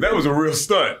was. Because that was a real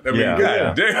stunt. I mean,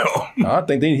 God damn. I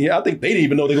think they didn't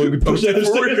even know they were going to be pushed that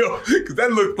for real. Because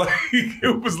that looked like,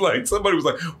 it was like, somebody was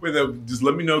like, wait, just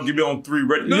let me know, give me on 3,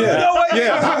 ready? No, All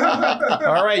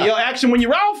right, yo, action when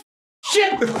you're off.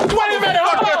 Shit! Wait a minute,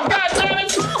 hold on, God damn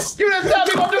it! You didn't tell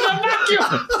me gonna do that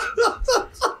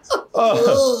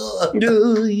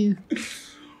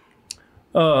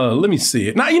vacuum! Let me see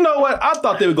it. Now, you know what? I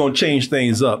thought they were gonna change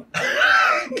things up.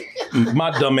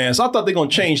 My dumb ass. I thought they were gonna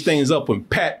change things up when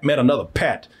Pat met another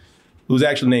Pat, who's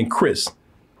actually named Chris.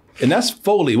 And that's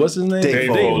Foley. What's his name?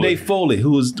 Dave Foley.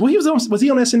 Who was he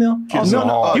on SNL?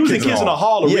 No, he was in Kids in the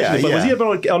Hall originally, but was he ever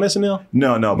on SNL?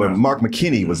 No, but Mark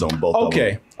McKinney was on both of them.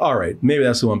 Okay, all right. Maybe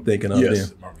that's who I'm thinking of.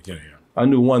 Yes, Mark McKinney. I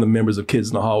knew one of the members of Kids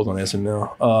in the Hall was on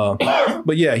SNL.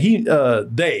 But yeah,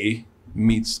 they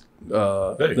meet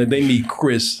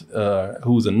Chris,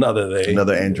 who's another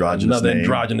androgynous name,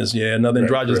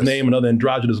 another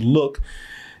androgynous look.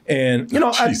 And you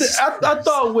know, I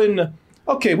thought when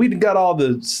we got all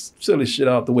the silly shit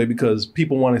out the way because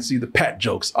people want to see the Pat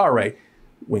jokes. All right,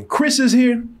 when Chris is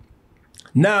here,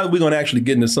 now we're going to actually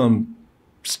get into some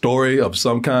story of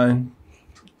some kind,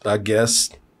 I guess.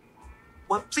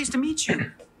 Well, pleased to meet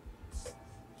you.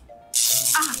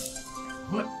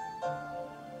 What?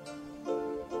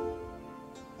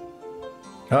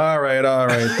 All right,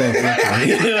 thank you.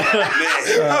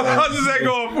 How does that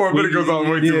go on for? But it goes on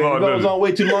way too long. It goes on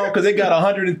way too long because they got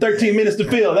 113 minutes to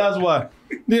fill. That's why.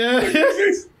 Yeah.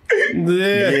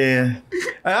 And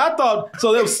I thought,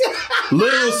 so there was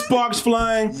little sparks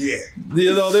flying. Yeah.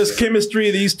 You know, there's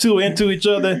chemistry. These two into each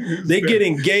other. They get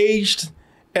engaged.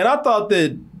 And I thought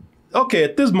that,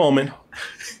 at this moment.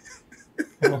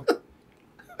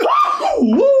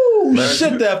 Woo!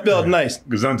 Shit, that felt nice.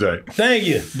 Gesundheit. Thank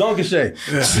you. Dankeschön.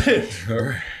 All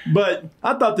right. But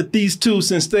I thought that these two,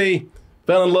 since they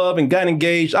fell in love and got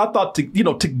engaged, I thought,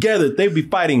 together they'd be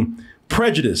fighting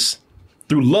prejudice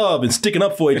through love and sticking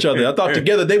up for each other. I thought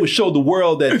together they would show the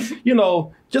world that,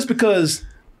 just because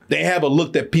they have a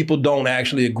look that people don't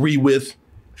actually agree with,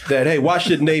 that, hey, why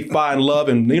shouldn't they find love?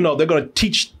 And, they're going to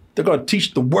teach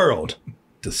the world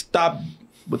to stop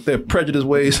with their prejudice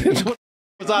ways. Was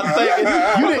I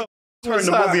thinking? You didn't turn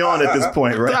the movie on at this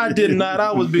point, right? I did not.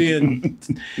 I was being,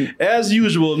 as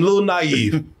usual, a little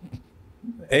naive.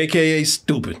 AKA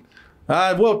stupid.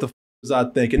 What the was I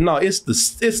thinking? No, it's the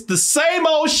same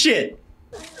old shit.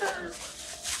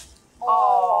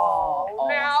 Oh,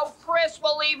 now Chris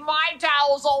will leave my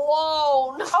towels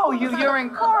alone. Oh, you're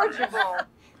incorrigible.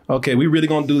 Okay, we really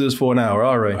gonna do this for an hour.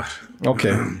 All right.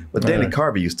 Okay. But Danny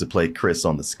Carver used to play Chris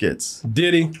on the skits.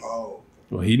 Did he? Oh.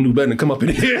 Well, he knew better than come up in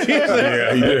here.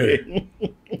 Yeah, he did.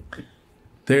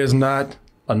 There's not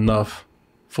enough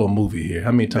for a movie here.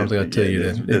 How many times I gotta tell you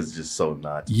that? It's just so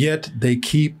not. Yet they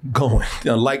keep going.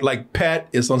 Like Pat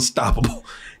is unstoppable.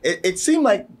 It seemed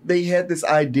like they had this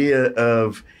idea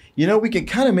of, we can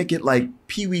kind of make it like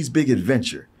Pee-wee's Big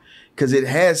Adventure. Because it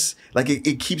has, like,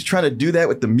 it keeps trying to do that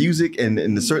with the music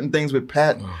and the certain things with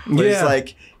Pat. But it's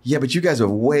like, yeah, but you guys are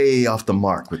way off the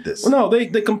mark with this. Well, no,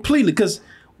 they completely, because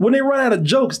when they run out of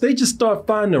jokes, they just start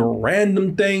finding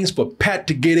random things for Pat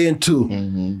to get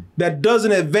into that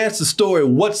doesn't advance the story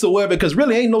whatsoever, because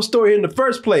really ain't no story in the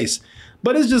first place.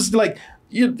 But it's just like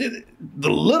the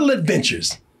little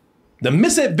adventures, the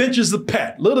misadventures of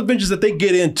Pat, little adventures that they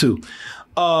get into.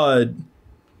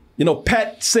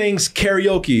 Pat sings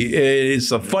karaoke.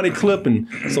 It's a funny clip, and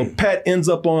so Pat ends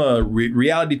up on a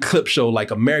reality clip show like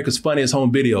America's Funniest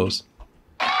Home Videos.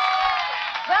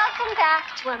 Welcome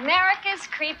back to America's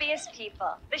Creepiest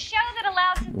People, the show that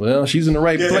allows us Well, she's in the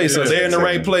right place, so they're in the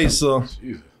right place, so.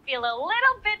 feel a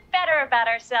little bit better about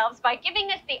ourselves by giving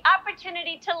us the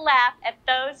opportunity to laugh at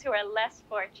those who are less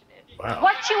fortunate. Wow.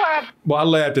 What you are... Well, I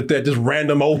laughed at that, just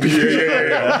random open.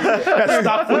 That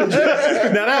stock footage.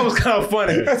 Now that was kind of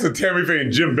funny. That's a Tammy Faye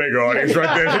and Jim Baker audience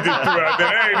right there. They just threw out there.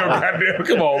 That ain't no goddamn.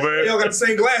 Come on, man. Y'all got the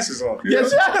same glasses on.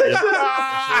 Yes.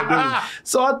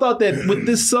 So I thought that with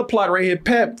this subplot right here,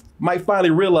 Pat might finally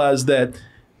realize that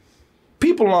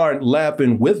people aren't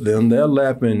laughing with them; they're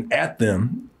laughing at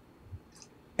them.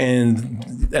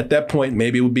 And at that point,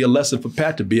 maybe it would be a lesson for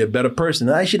Pat to be a better person.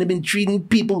 I should have been treating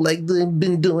people like they've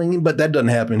been doing, but that doesn't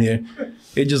happen here.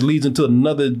 It just leads into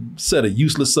another set of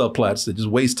useless subplots that just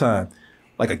waste time,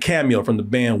 like a cameo from the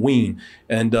band Ween.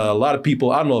 And a lot of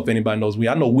people, I don't know if anybody knows Ween.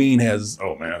 I know Ween has...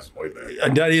 Oh, man, that's way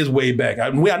back. That is way back. I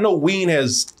know Ween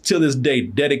has, till this day,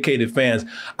 dedicated fans.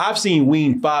 I've seen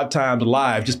Ween 5 times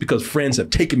live just because friends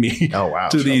have taken me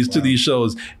to these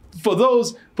shows. For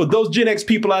those Gen X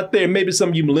people out there, maybe some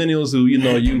of you millennials who you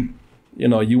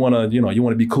want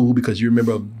to be cool because you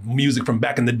remember music from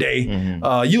back in the day.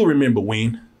 Mm-hmm. You'll remember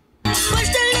Ween. Push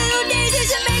the little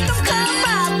daisies and make them come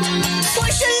up.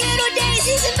 Push the little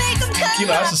daisies and make them come up.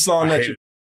 That's a song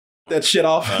that shit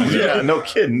off. Yeah, no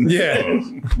kidding. Yeah.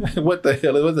 What the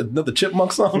hell? Was it another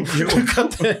Chipmunk song?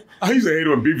 I used to hate it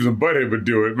when Beavis and Butthead would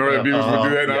do it. Remember that Beavis would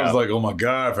do that? And I was like, oh my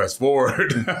God, fast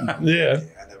forward. Yeah.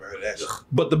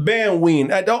 But the band Ween,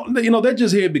 they're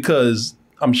just here because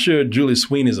I'm sure Julie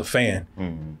Sweeney is a fan.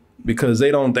 Mm-hmm. Because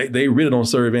they really don't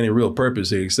serve any real purpose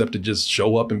here except to just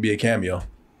show up and be a cameo.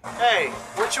 Hey,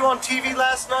 weren't you on TV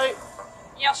last night?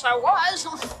 Yes, I was.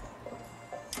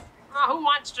 Who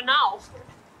wants to know?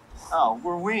 Oh,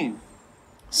 we're Ween.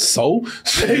 So?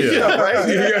 Yeah, right?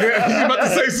 You're about to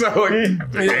say so.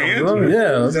 Like, yeah. What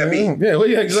does that mean? Yeah,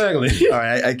 exactly. All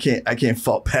right, I can't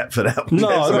fault Pat for that one.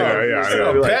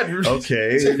 No. Pat,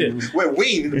 okay. Wait,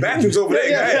 Ween, the bathroom's over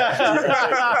there.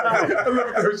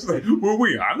 We're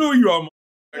Ween. I know you all.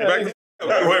 Back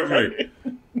away from me.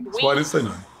 That's why I didn't say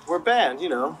nothing. We're a band,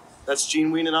 That's Gene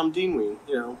Ween and I'm Dean Ween,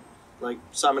 like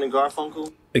Simon and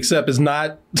Garfunkel. Except it's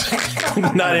not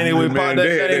anyway. Man,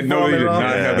 they know you did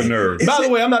not have the nerve. By the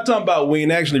way, I'm not talking about Ween.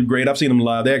 They're actually great. I've seen them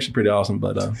live. They're actually pretty awesome.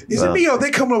 But is it me or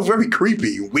they come off very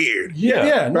creepy, weird?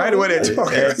 Yeah. Right away they're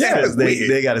talking.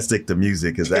 They got to stick to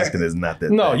music because acting is not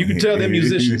that. No, you can tell they're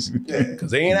musicians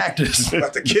because they ain't actors.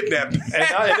 About to kidnap. And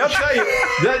they'll tell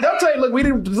you. Look, we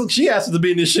didn't. She asked us to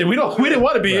be in this shit. We didn't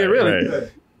want to be here, really. Right.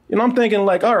 I'm thinking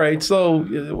like, all right, so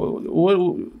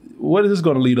what is this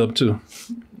going to lead up to?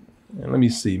 And let me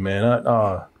see, man.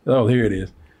 Here it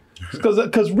is.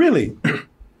 Because really,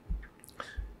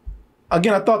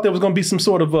 again, I thought there was going to be some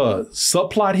sort of a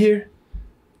subplot here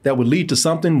that would lead to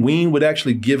something. Ween would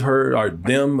actually give her or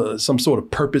them some sort of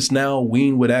purpose now.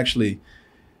 Ween would actually,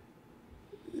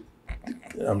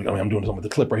 I'm doing something with the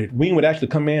clip right here. Ween would actually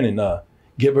come in and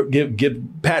give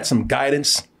Pat some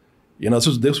guidance.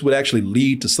 This would actually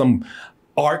lead to some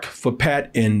arc for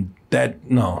Pat in that.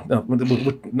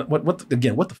 What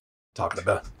the talking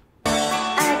about?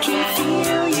 I can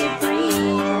feel you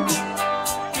breathe.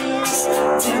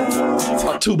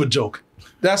 A tuba joke.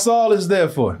 That's all it's there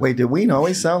for. Wait, did Ween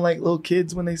always sound like little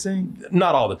kids when they sing?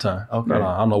 Not all the time. Okay. No,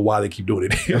 I don't know why they keep doing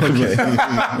it.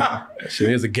 Okay. Shit,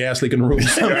 there's a gas leak in the room.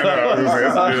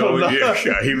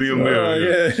 Helium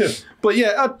there. But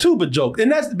yeah, a tuba joke. And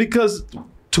that's because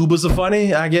tubas are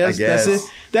funny, I guess.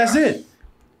 That's it.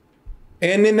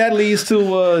 And then that leads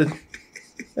to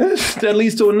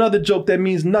another joke that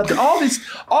means nothing. All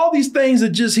these things are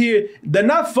just here. They're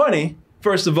not funny,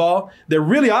 first of all. They're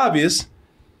really obvious.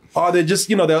 Or they're just,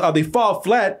 they fall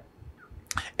flat,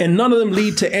 and none of them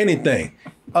lead to anything.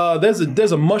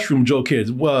 There's a mushroom joke here.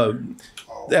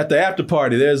 At the after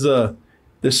party, they're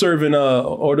serving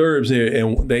hors d'oeuvres here,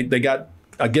 and they got,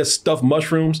 I guess, stuffed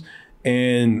mushrooms,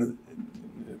 and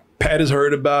Pat has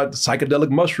heard about psychedelic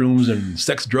mushrooms and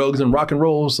sex, drugs, and rock and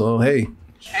roll. So hey.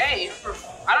 Hey,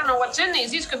 I don't know what's in these.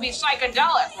 These could be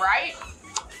psychedelic, right?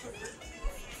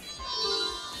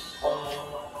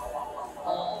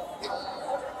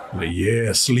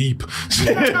 Yeah, sleep.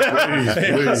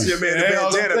 That's your man, the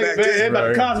bandana back there.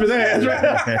 About Cosby's ass,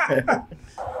 right?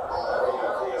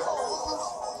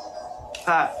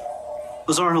 Pat,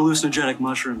 those aren't hallucinogenic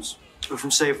mushrooms. They're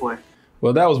from Safeway.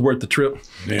 Well, that was worth the trip.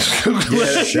 Yeah,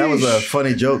 that was a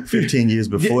funny joke 15 years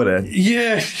before that.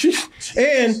 Yeah.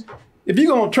 And if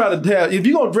you're gonna drag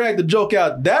the joke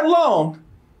out that long,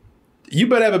 you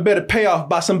better have a better payoff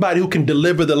by somebody who can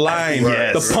deliver the line,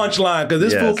 the punchline, because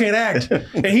this fool can't act.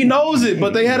 And he knows it,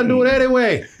 but they had to do it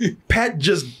anyway. Pat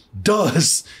just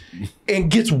does and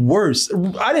gets worse.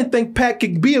 I didn't think Pat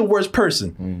could be a worse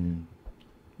person.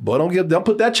 Boy, don't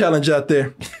put that challenge out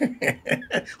there.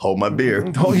 Hold my beer.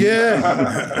 Oh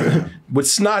yeah, with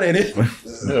snot in it.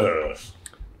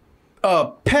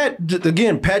 Pat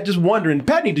just wondering.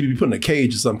 Pat need to be put in a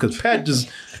cage or something, because Pat just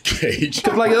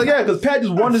because Pat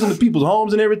just wanders into people's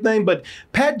homes and everything. But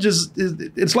Pat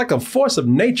it's like a force of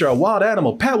nature, a wild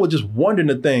animal. Pat will just wander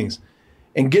into things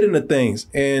and get into things.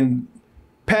 And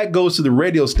Pat goes to the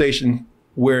radio station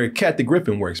where Kathy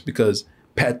Griffin works, because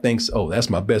Pat thinks, oh, that's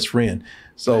my best friend.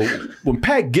 So when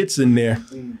Pat gets in there,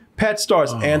 Pat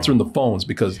starts answering the phones,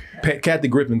 because Kathy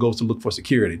Griffin goes to look for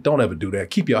security. Don't ever do that.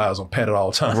 Keep your eyes on Pat at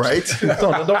all times. Right.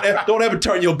 don't ever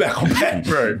turn your back on Pat.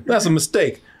 Right. That's a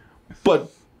mistake.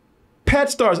 But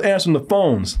Pat starts answering the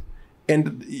phones,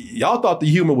 and y'all thought the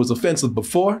humor was offensive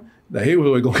before. Now here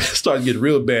we're going to start getting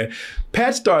real bad.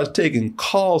 Pat starts taking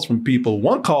calls from people.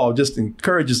 One call just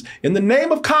encourages, in the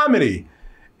name of comedy,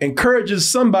 encourages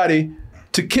somebody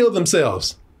to kill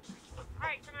themselves.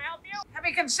 Hi, can I help you? Have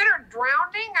you considered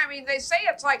drowning? I mean, they say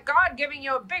it's like God giving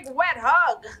you a big wet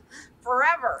hug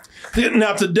forever.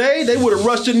 Now today, they would have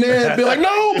rushed in there and be like,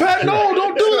 no, Pat, no,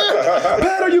 don't do that.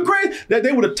 Pat, are you crazy?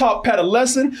 They would have taught Pat a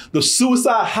lesson. The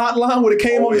suicide hotline would have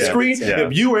came on the screen. Yeah.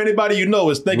 If you or anybody you know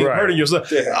is thinking of hurting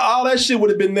yourself, all that shit would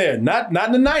have been there. Not in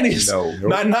the 90s. No.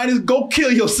 Not in the 90s, go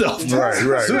kill yourself.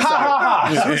 Right.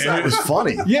 Suicide, suicide was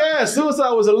funny. Yeah,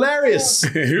 suicide was hilarious.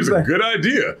 Here's a good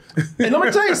idea. And let me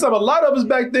tell you something, a lot of us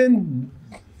back then,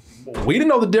 we didn't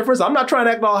know the difference. I'm not trying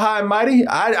to act all high and mighty.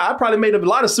 I probably made a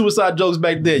lot of suicide jokes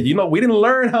back then. We didn't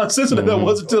learn how sensitive that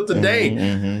was until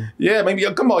today. Yeah, maybe,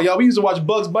 come on, y'all. We used to watch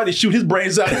Bugs Bunny shoot his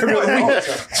brains out every week.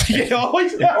 All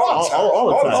the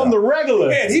time. On the regular.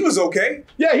 Man, he was okay.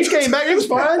 Yeah, he came back. He was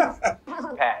fine.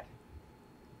 Pat,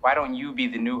 why don't you be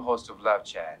the new host of Love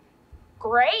Chat?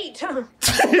 Great. So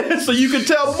you can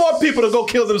tell more people to go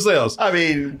kill themselves. I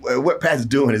mean, what Pat's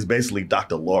doing is basically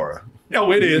Dr. Laura.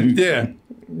 Oh, it is. Yeah.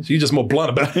 She's just more blunt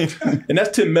about it. And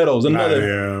that's Tim Meadows,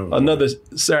 another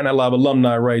Saturday Night Live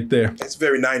alumni right there. It's a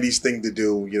very 90s thing to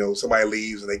do. Somebody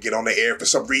leaves and they get on the air for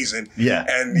some reason. Yeah.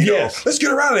 And, let's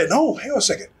get around it. No, hang on a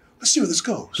second. Let's see where this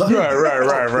goes.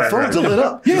 Right. Phones are lit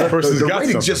up. Yeah. The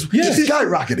ratings just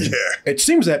skyrocketed. Yeah. It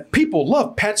seems that people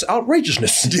love Pat's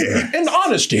outrageousness and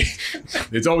honesty.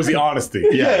 It's always the honesty.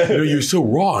 Yeah. You're so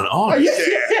raw and honest.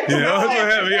 That's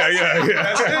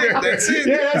it.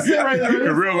 Yeah, that's it right there.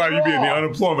 In real life, you be in the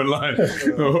unemployment line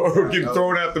or getting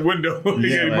thrown out the window.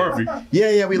 Eddie Murphy.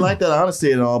 Yeah, we like that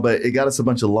honesty and all, but it got us a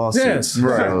bunch of lawsuits. Yes.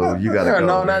 Right. So you got to go.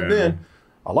 No, not then.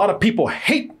 A lot of people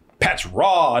hate Pat's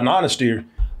raw and honesty,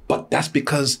 but that's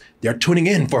because they're tuning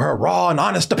in for her raw and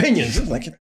honest opinions.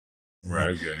 Right,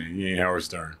 okay. You ain't Howard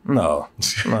Stern. No,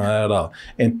 not at all.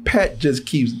 And Pat just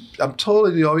keeps,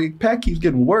 Pat keeps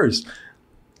getting worse.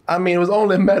 I mean, it was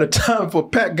only a matter of time before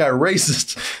Pat got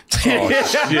racist. Oh,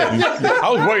 shit. I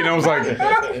was waiting. I was like,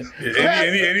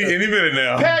 any minute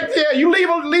now. Pat, you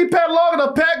leave Pat long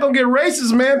enough, Pat gonna get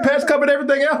racist, man. Pat's covered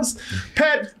everything else.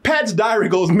 Pat's diary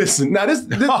goes missing. Now this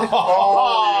no.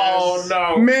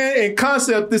 Man, in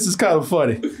concept, this is kind of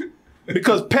funny.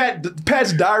 Because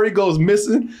Pat's diary goes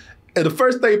missing. And the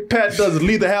first thing Pat does is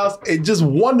leave the house and just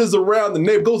wanders around the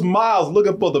neighborhood, goes miles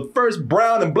looking for the first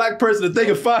brown and black person that they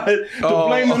can find to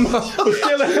blame them for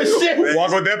stealing her shit.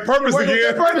 Walk with that purpose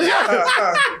again.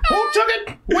 Who took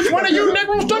it? Which one of you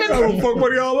Negroes took it? Fuck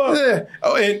what y'all up. Yeah.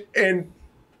 Oh, and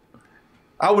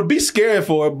I would be scared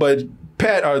for it, but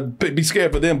Pat, or be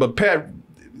scared for them, but Pat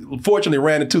fortunately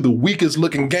ran into the weakest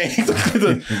looking gang,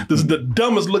 the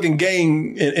dumbest looking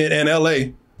gang in LA.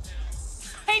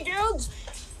 Hey, dudes.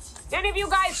 Any of you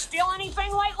guys steal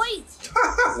anything lately?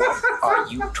 What are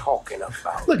you talking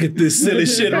about? Look at this silly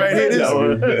shit right here.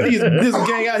 This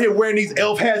gang out here wearing these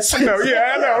elf hats. I know,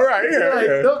 right?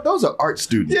 Yeah. Those are art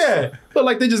students. Yeah. Look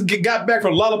like they just got back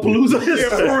from Lollapalooza. Yeah,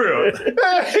 for real.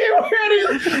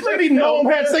 Look at these gnome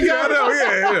hats they got.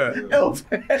 Yeah. Elf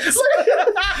hats.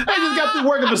 They just got through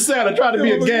working for Santa trying to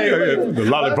be a gang. The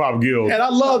Lollipop Guild. And I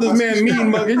love this man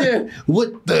mean mugging. Yeah.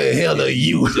 What the hell are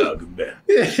you talking about?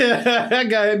 Yeah, that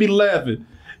guy had me laughing.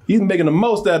 He's making the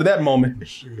most out of that moment.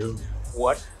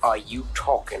 What are you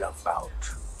talking about?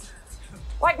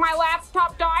 Like my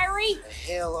laptop diary?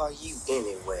 The hell are you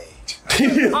anyway?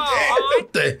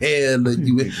 What the hell are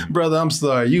you? Brother, I'm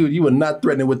sorry. You were not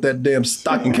threatening with that damn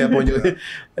stocking cap on your head.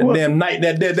 That damn night,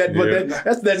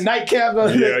 that's that nightcap.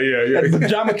 Yeah. That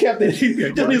pajama cap that just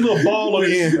needs a little ball on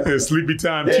the end. Sleepy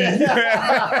time tea. Is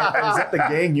that the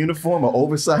gang uniform or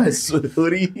oversized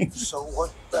hoodie? So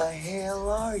what the hell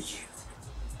are you?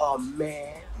 A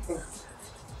man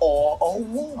or a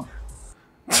woman?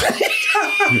 We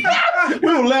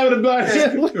were laughing about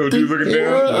it. Dude looking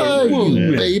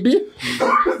down. Baby.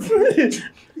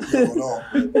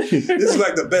 This is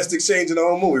like the best exchange in the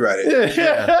whole movie right here.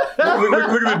 Yeah. Look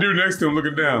at the dude next to him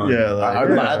looking down. Yeah,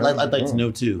 I'd like to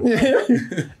know too.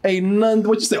 Ain't none,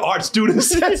 what you say, art students?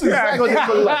 That's exactly what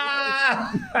they look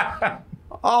like.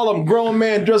 All of them grown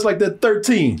men dressed like they're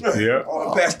 13. Yeah.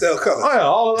 All pastel colors. Oh yeah,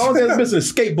 all they're missing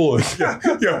is skateboards.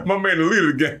 Yeah, my man, the leader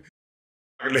of the gang.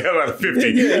 The hell out of 50.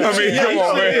 Yeah. I mean, come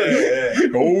on,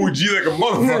 man. OG like a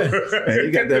motherfucker. Man, he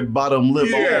got that bottom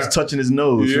lip almost touching his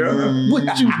nose. Yeah.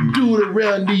 What you doing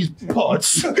around these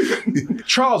parts?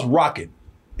 Charles Rocket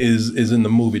is in the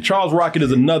movie. Charles Rocket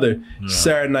is another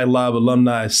Saturday Night Live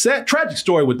alumni. Sad, tragic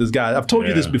story with this guy. I've told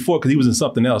you this before because he was in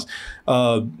something else.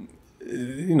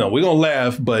 We're gonna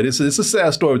laugh, but it's a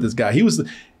sad story with this guy. He was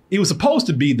supposed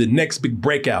to be the next big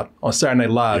breakout on Saturday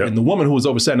Night Live, and the woman who was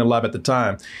over Saturday Night Live at the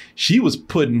time, she was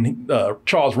putting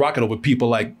Charles Rocket over people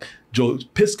like Joe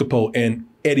Piscopo and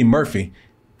Eddie Murphy.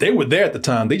 They were there at the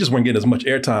time. They just weren't getting as much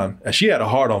airtime. And she had a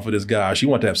hard on for this guy. She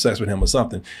wanted to have sex with him or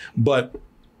something, but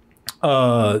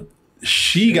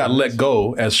she got let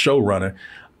go as showrunner.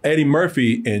 Eddie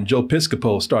Murphy and Joe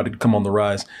Piscopo started to come on the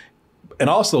rise, and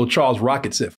also Charles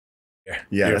Rocket said.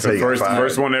 Yeah, that's the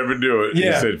first one to ever do it.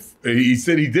 Yeah. He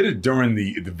said he did it during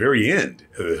the very end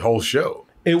of the whole show.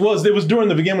 It was during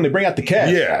the beginning when they bring out the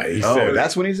cast. Yeah, he said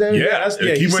that's when he said it? Yeah,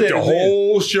 he went the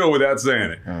whole show without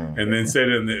saying it, and then said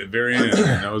it in the very end,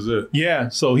 and that was it. Yeah,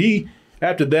 so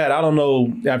after that, I don't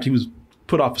know, after he was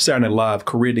put off for Saturday Night Live,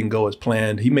 career didn't go as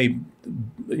planned. He made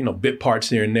bit parts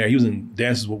here and there. He was in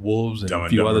Dances with Wolves and a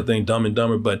few other things, Dumb and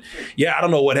Dumber. But yeah, I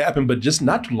don't know what happened, but just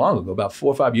not too long ago, about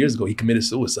 4 or 5 years ago, he committed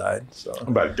suicide. So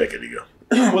about a decade ago.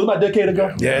 Was it about a decade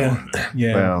ago? Yeah.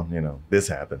 Well, this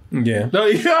happened. Yeah. Now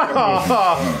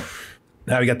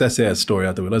we got that sad story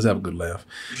out there. Let's have a good laugh.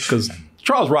 Because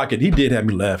Charles Rocket, he did have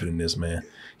me laughing in this, man.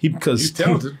 He's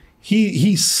talented.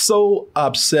 He's so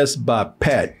obsessed by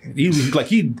Pat. He's got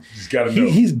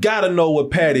to know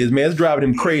what Pat is, man. It's driving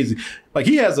him crazy. Like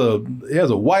he has a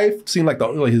wife. Seemed like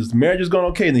his marriage is going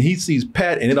okay, and then he sees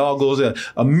Pat, and it all goes out.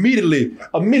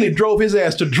 Immediately drove his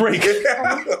ass to drink.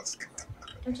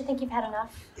 Don't you think you've had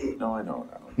enough? No, I don't.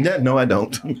 Yeah, no, I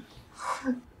don't.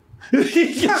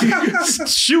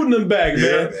 Shooting him back,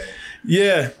 man.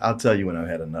 Yeah. I'll tell you when I've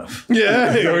had enough.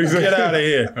 Yeah. Get out of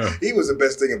here. He was the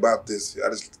best thing about this. I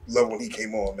just love when he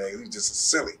came on, man. He was just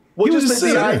silly. Well, he was just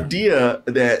the idea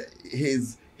that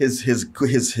his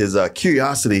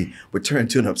curiosity would turn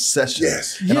to an obsession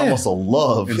and almost a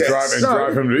love. And drive him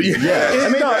to I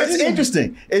mean, it's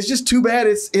interesting. It's just too bad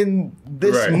it's in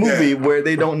this movie where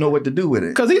they don't know what to do with it.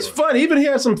 Because he's funny. Even he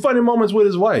had some funny moments with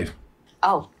his wife.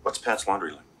 Oh. What's Pat's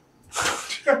laundry like?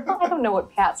 I don't know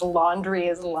what Pat's laundry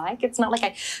is like. It's not like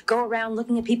I go around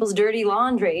looking at people's dirty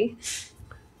laundry.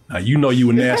 Now, you know you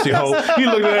a nasty hoe. He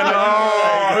looked at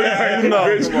that.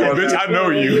 Bitch, I know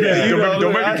you.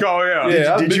 Don't make me call you out.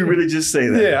 Yeah, did you really just say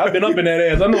that? Yeah, I've been up in that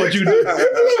ass. I know what you do.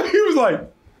 He was like,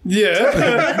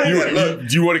 yeah.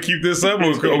 Do you want to keep this up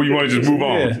or you want to just move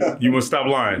on? Yeah. You want to stop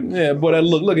lying? Yeah, boy, that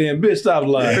look at him. Bitch, stop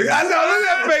lying. I know, look at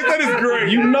that face. That is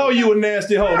great. You know you a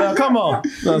nasty hoe. Now, come on.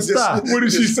 Now, stop. What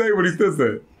did she say when he says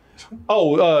that?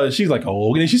 She's like,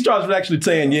 oh, and she starts actually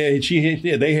saying,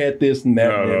 yeah, they had this and that,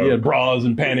 No. bras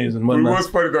and panties and It whatnot. was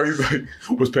funny though. He's like,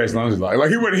 "What's passing on?" He's like,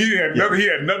 he had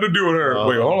nothing to do with her.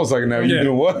 Wait, hold on a second now. You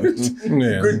know what?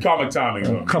 Good comic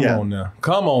timing. Come on now.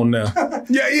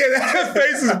 That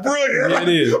face is brilliant. Yeah, it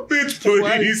is. Bitch,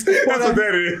 please. That's what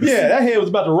that is. Yeah, that head was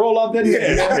about to roll off that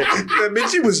head. That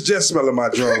bitch, you was just smelling my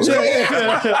drawers.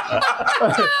 Yeah,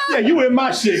 you in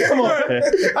my shit. Come on.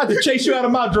 I had to chase you out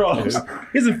of my drawers.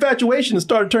 His infatuation has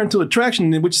started to turn to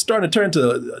attraction, which is starting to turn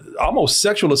to almost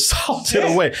sexual assault in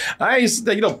a way. I ain't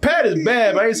say, Pat is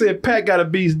bad, but I ain't saying Pat gotta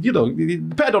be,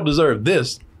 Pat don't deserve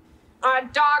this. A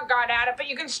dog got at it, but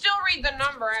you can still read the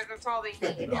number as that's all they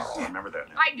need. Oh, remember that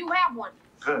now. I do have one.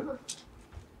 Good.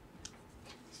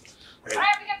 I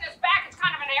have to get this back. It's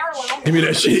kind of an heirloom. Give me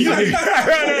that shit.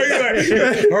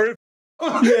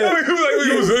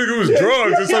 It was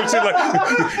drugs or some shit like.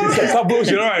 Stop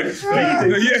bullshit. All right.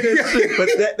 But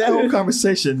that whole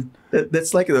conversation,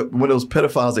 that's like one of those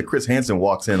pedophiles that Chris Hansen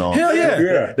walks in on. Hell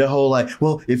yeah. The whole like,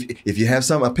 well, if you have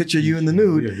a picture of you in the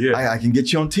nude, I can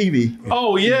get you on TV.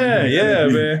 Oh yeah,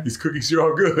 man. These cookies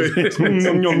sure are good. He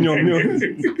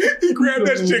grabbed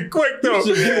that shit quick though.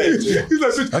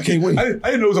 He's like, I can't wait. I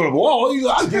didn't know it was on the wall.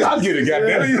 I'll get it,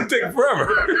 goddamn it. It'll take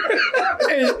forever.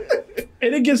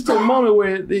 And it gets to a moment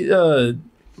where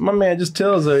my man just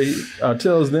tells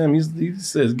them, he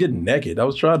says, get naked. I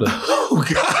was trying to. Oh,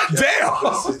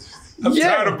 goddamn. I'm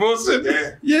tired of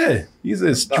bullshit. Yeah. He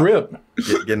said, strip.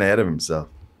 Getting ahead of himself.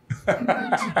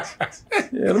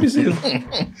 Let me see if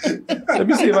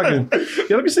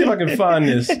I can find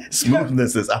this.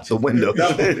 Smoothness is out the window.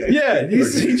 Yeah, you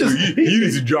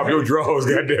need to drop your drawers,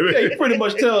 goddamn it. Yeah, he pretty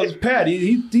much tells Pat,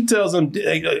 he tells him,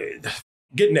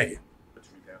 get naked.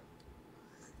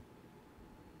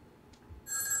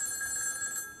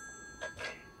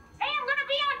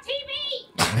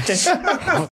 He's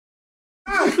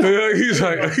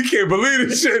like, he can't believe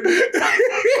this shit.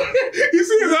 You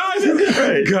see his eyes?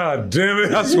 God damn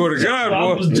it. I swear to God, boy.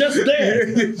 I was just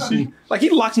there. Like, he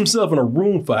locks himself in a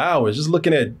room for hours just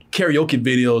looking at karaoke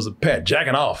videos of Pat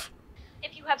jacking off.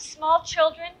 If you have small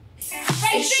children,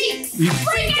 Tracy,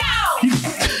 freak out!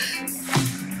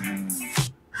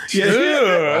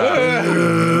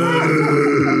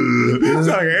 It's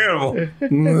like an animal.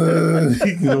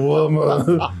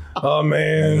 Oh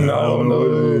man, I don't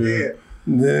know.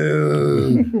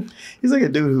 He's like a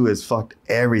dude who has fucked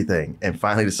everything and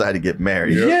finally decided to get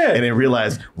married. Yeah. And then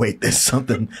realized, wait, there's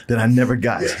something that I never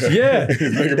got. Yeah.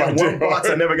 That one box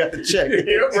I never got to check.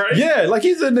 Yeah, like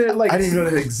he's in there like I didn't even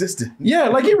know that existed. Yeah,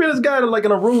 like he really this guy like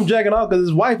in a room jacking off because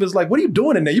his wife is like, what are you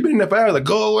doing in there? You've been in there for hours. Like,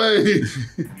 go away.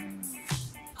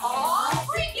 Oh,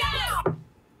 freak out!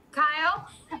 Kyle,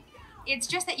 it's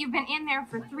just that you've been in there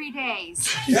for 3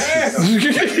 days. He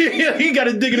got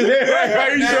his dick in his head.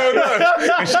 Right, he showed up.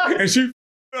 And she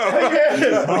all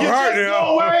right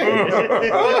now.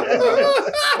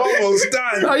 I'm almost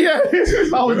done. Oh, yeah.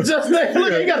 I was just there.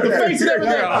 Look, he got the face and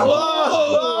everything.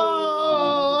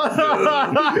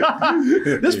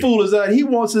 This fool is he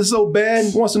wants it so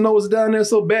bad, wants to know what's down there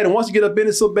so bad, and wants to get up in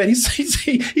it so bad. He's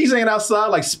hanging outside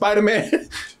like Spider-Man.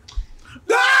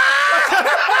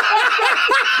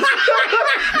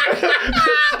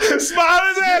 Smile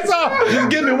his ass off. Just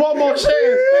give me one more chance.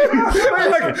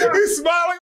 He's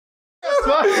smiling.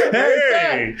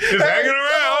 Hey, just hanging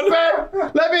around.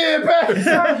 Let me in,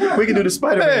 Pat. We can do the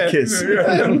Spider-Man kiss.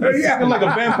 Yeah, like a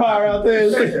vampire out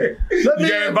there. You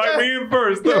gotta invite me in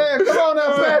first. Though. Yeah, come on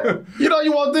now, Pat. You know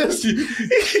you want this.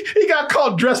 He got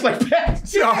caught dressed like Pat.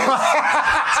 Yeah,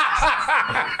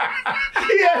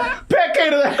 Pat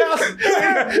came to the house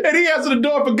and he answered the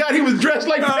door, forgot he was dressed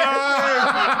like Pat.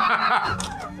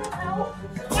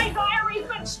 My diary's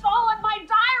been stolen! My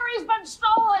diary's been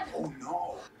stolen! Oh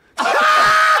no.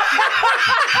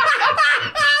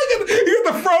 You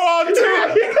got the fro on too.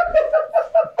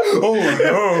 Oh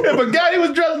no. And forgot he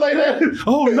was dressed like that.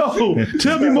 Oh no.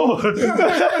 Tell me more.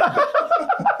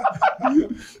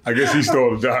 I guess he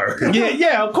stole the diary.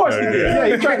 Yeah, of course he did. Yeah,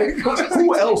 he tried to.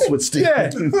 Who else would steal?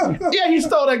 Yeah, he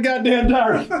stole that goddamn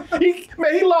diary. He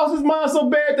lost his mind so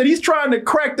bad that he's trying to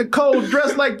crack the code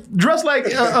dressed like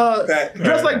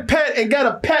Pat and got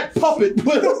a Pat puppet.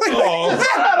 Oh.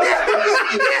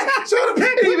 He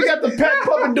even got the Pat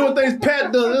puppet doing things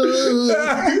Pat does.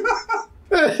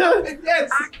 Yes.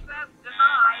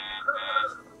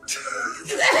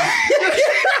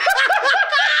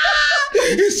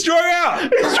 He's strung out.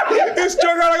 He's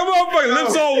strung out like a motherfucker.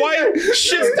 Lips all white.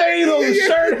 Shit stains on his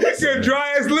shirt. He's got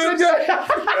dry ass lips.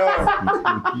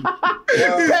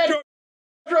 Pat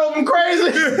drove him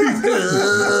crazy.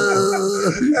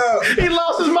 He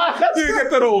lost his mind. He got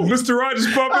that old Mr. Rogers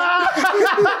puppet?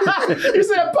 You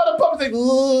said that puppet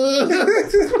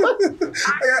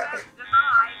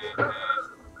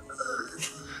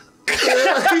He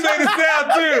made it sound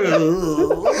too.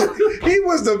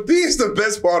 He's the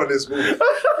best part of this movie. He's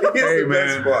the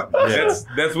best part.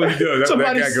 That's what he does. That's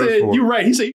Somebody what that guy said, goes for. "You're right."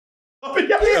 He said, He throw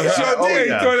that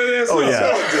ass up.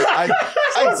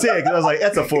 I didn't say it because I was like,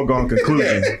 that's a foregone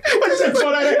conclusion. He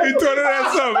throw that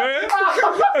ass up, man.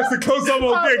 That's the close I'm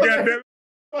gonna get, goddamn.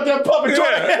 That puppet throw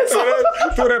that ass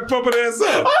up. Throw that puppet ass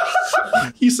up.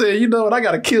 He said, "You know what? I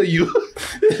gotta kill you."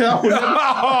 See, that's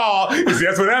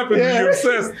what happens when you're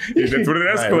obsessed. That's what it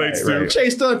escalates to.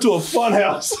 Chased her into a fun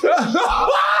house. What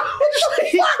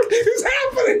is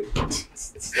happening?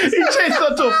 He chased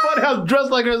her to a fun house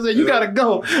dressed like her and said, "You gotta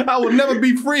go. I will never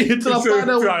be free until I find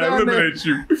out what's down there." Eliminate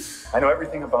you. I know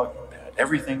everything about you, Pat.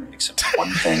 Everything except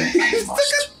one thing you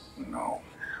must know.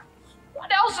 What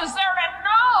else is there to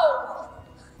know?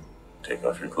 Take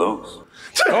off your clothes.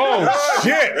 Oh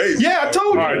shit! Yeah, I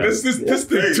told you. All right, this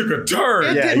thing took a turn.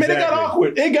 It did, man, it got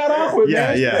awkward. It got awkward,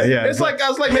 man. Yeah. It's like I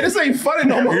was like, man, this ain't funny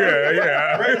no more.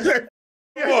 Yeah.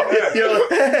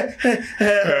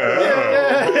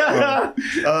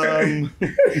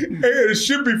 It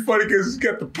should be funny because he's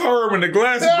got the perm and the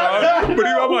glasses on, but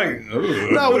I'm like,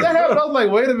 no, when that happened, I was like,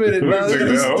 wait a minute, man.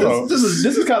 This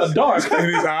is kind of dark.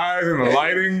 And his eyes and the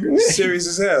lighting, serious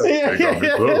as hell.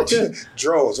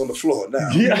 Drawers on the floor now.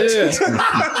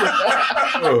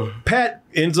 Pat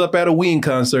ends up at a Ween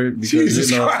concert because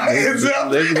Jesus you know, Christ.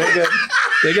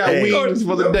 they got wings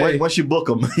for the day. Once you book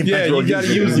them, you got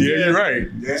to use them. Yeah, you're right.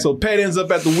 Yeah. So Pat ends up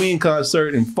at the Ween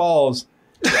concert and falls.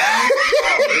 I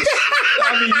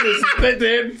mean, listen,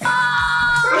 then.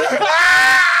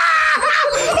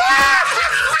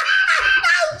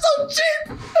 So cheap.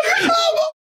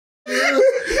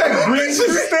 Green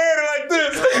standing like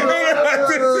this.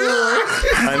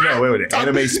 I know. Wait,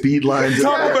 anime speed lines.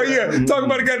 Talk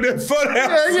about a goddamn fun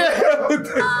house.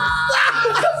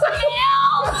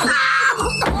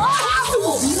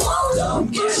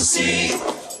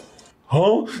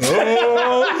 Huh?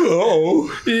 Oh.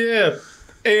 Yeah.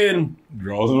 And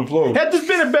draws on the floor. Had this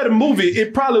been a better movie,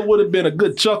 it probably would have been a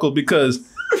good chuckle because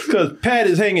Pat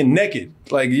is hanging naked,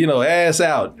 like, you know, ass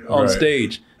out on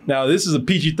stage. Now, this is a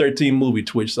PG-13 movie,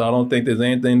 Twitch, so I don't think there's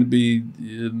anything to be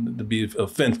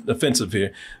offensive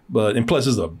here. But and plus,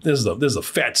 this is a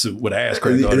fat suit with an ass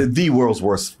crack on it. The world's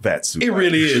worst fat suit. It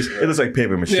really is. It looks like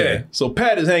paper mache. Yeah. So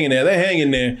Pat is hanging there. They're hanging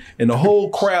there, and the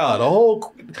whole crowd,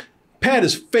 Pat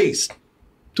is faced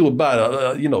to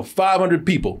about 500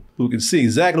 people who can see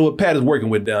exactly what Pat is working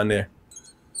with down there.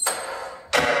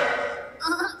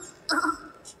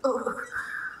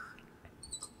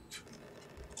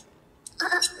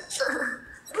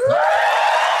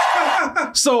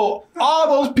 So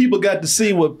all those people got to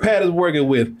see what Pat is working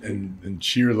with and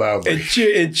cheer loudly.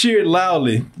 And cheer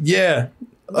loudly. Yeah.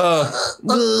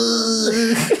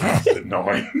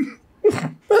 Annoying.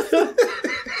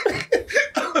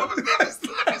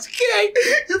 That's gay.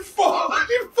 He falls.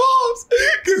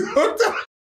 Gets hooked up.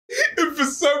 And for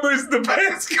some reason the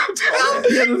pants come down.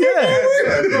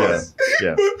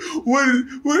 Yeah.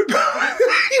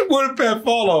 What did Pat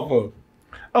fall off of?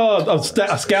 A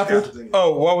scaffold.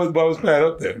 Oh, why was Pat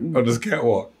up there on this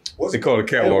catwalk? They call it a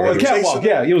catwalk. It was a catwalk.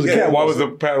 Yeah, it was a catwalk. Why was the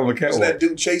Pat on the catwalk? Was that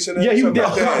dude chasing him? Yeah, he was.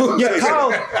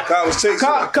 Kyle was chasing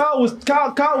him.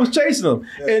 Kyle was chasing him,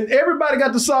 and everybody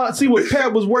got to see what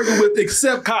Pat was working with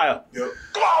except Kyle.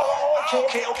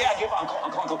 Okay, I give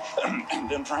Uncle.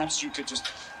 Then perhaps you could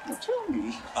just tell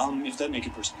me if that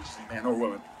naked person is a man or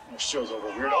woman. Shows all the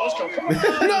weirdos.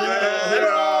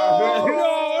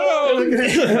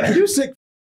 No. You sick.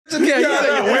 Yeah, you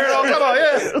weirdo. Come on,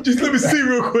 yeah. Just let me see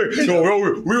real quick. No,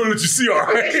 we're gonna let you see, all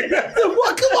right?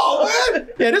 What? Come on, man.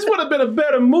 Yeah, this would have been a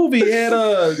better movie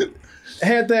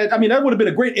had that. I mean, that would have been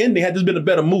a great ending had this been a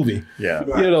better movie. Yeah.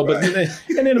 But and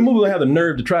then the movie will have the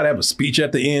nerve to try to have a speech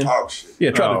at the end. Oh shit.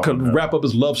 Yeah, try to wrap up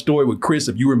his love story with Chris.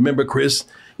 If you remember Chris.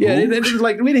 Yeah, it's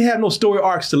like we didn't have no story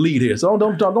arcs to lead here, so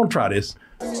don't try this.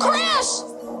 Chris!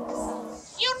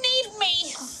 You need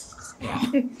me!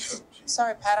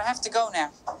 Sorry, Pat, I have to go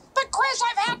now. But Chris,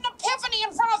 I've had an epiphany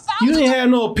in front of thousands. You didn't have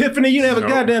no epiphany. You didn't have a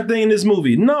goddamn thing in this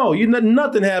movie. No,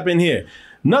 nothing happened here.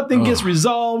 Nothing gets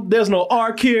resolved. There's no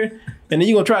arc here. And then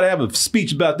you're going to try to have a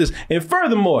speech about this. And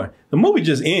furthermore, the movie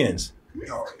just ends.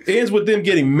 It ends with them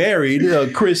getting married,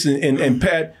 Chris and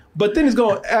Pat. But then it's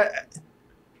going at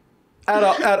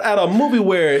a movie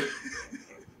where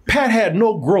Pat had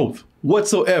no growth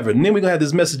whatsoever. And then we're going to have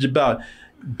this message about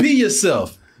be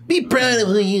yourself. Be proud of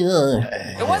who you are.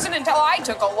 It wasn't until I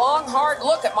took a long, hard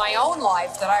look at my own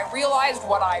life that I realized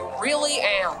what I really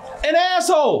am. An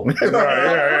asshole.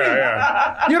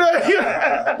 Yeah. You know, you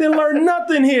didn't learn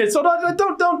nothing here. So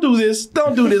don't do this.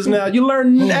 Don't do this now. You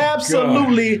learn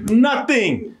absolutely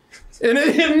nothing.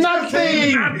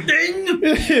 Nothing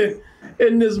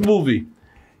in this movie.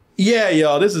 Yeah,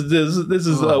 y'all. This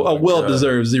is a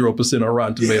well-deserved 0% on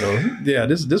Rotten Tomatoes. Yeah,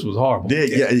 this was horrible.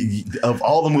 Yeah. Of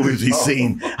all the movies we've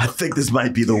seen, I think this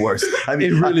might be the worst. I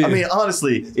mean, I mean,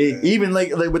 honestly, even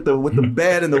like with the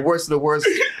bad and the worst of the worst,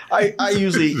 I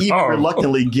usually even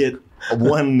reluctantly get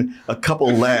a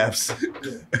couple laughs.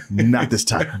 Not this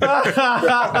time.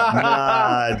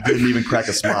 I didn't even crack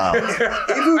a smile.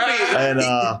 And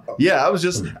I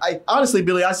honestly,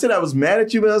 Billy, I said I was mad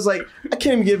at you, but I was like, I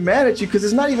can't even get mad at you because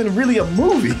it's not even really a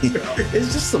movie.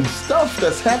 It's just some stuff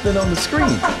that's happening on the screen.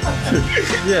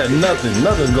 Yeah, nothing's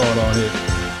going on here.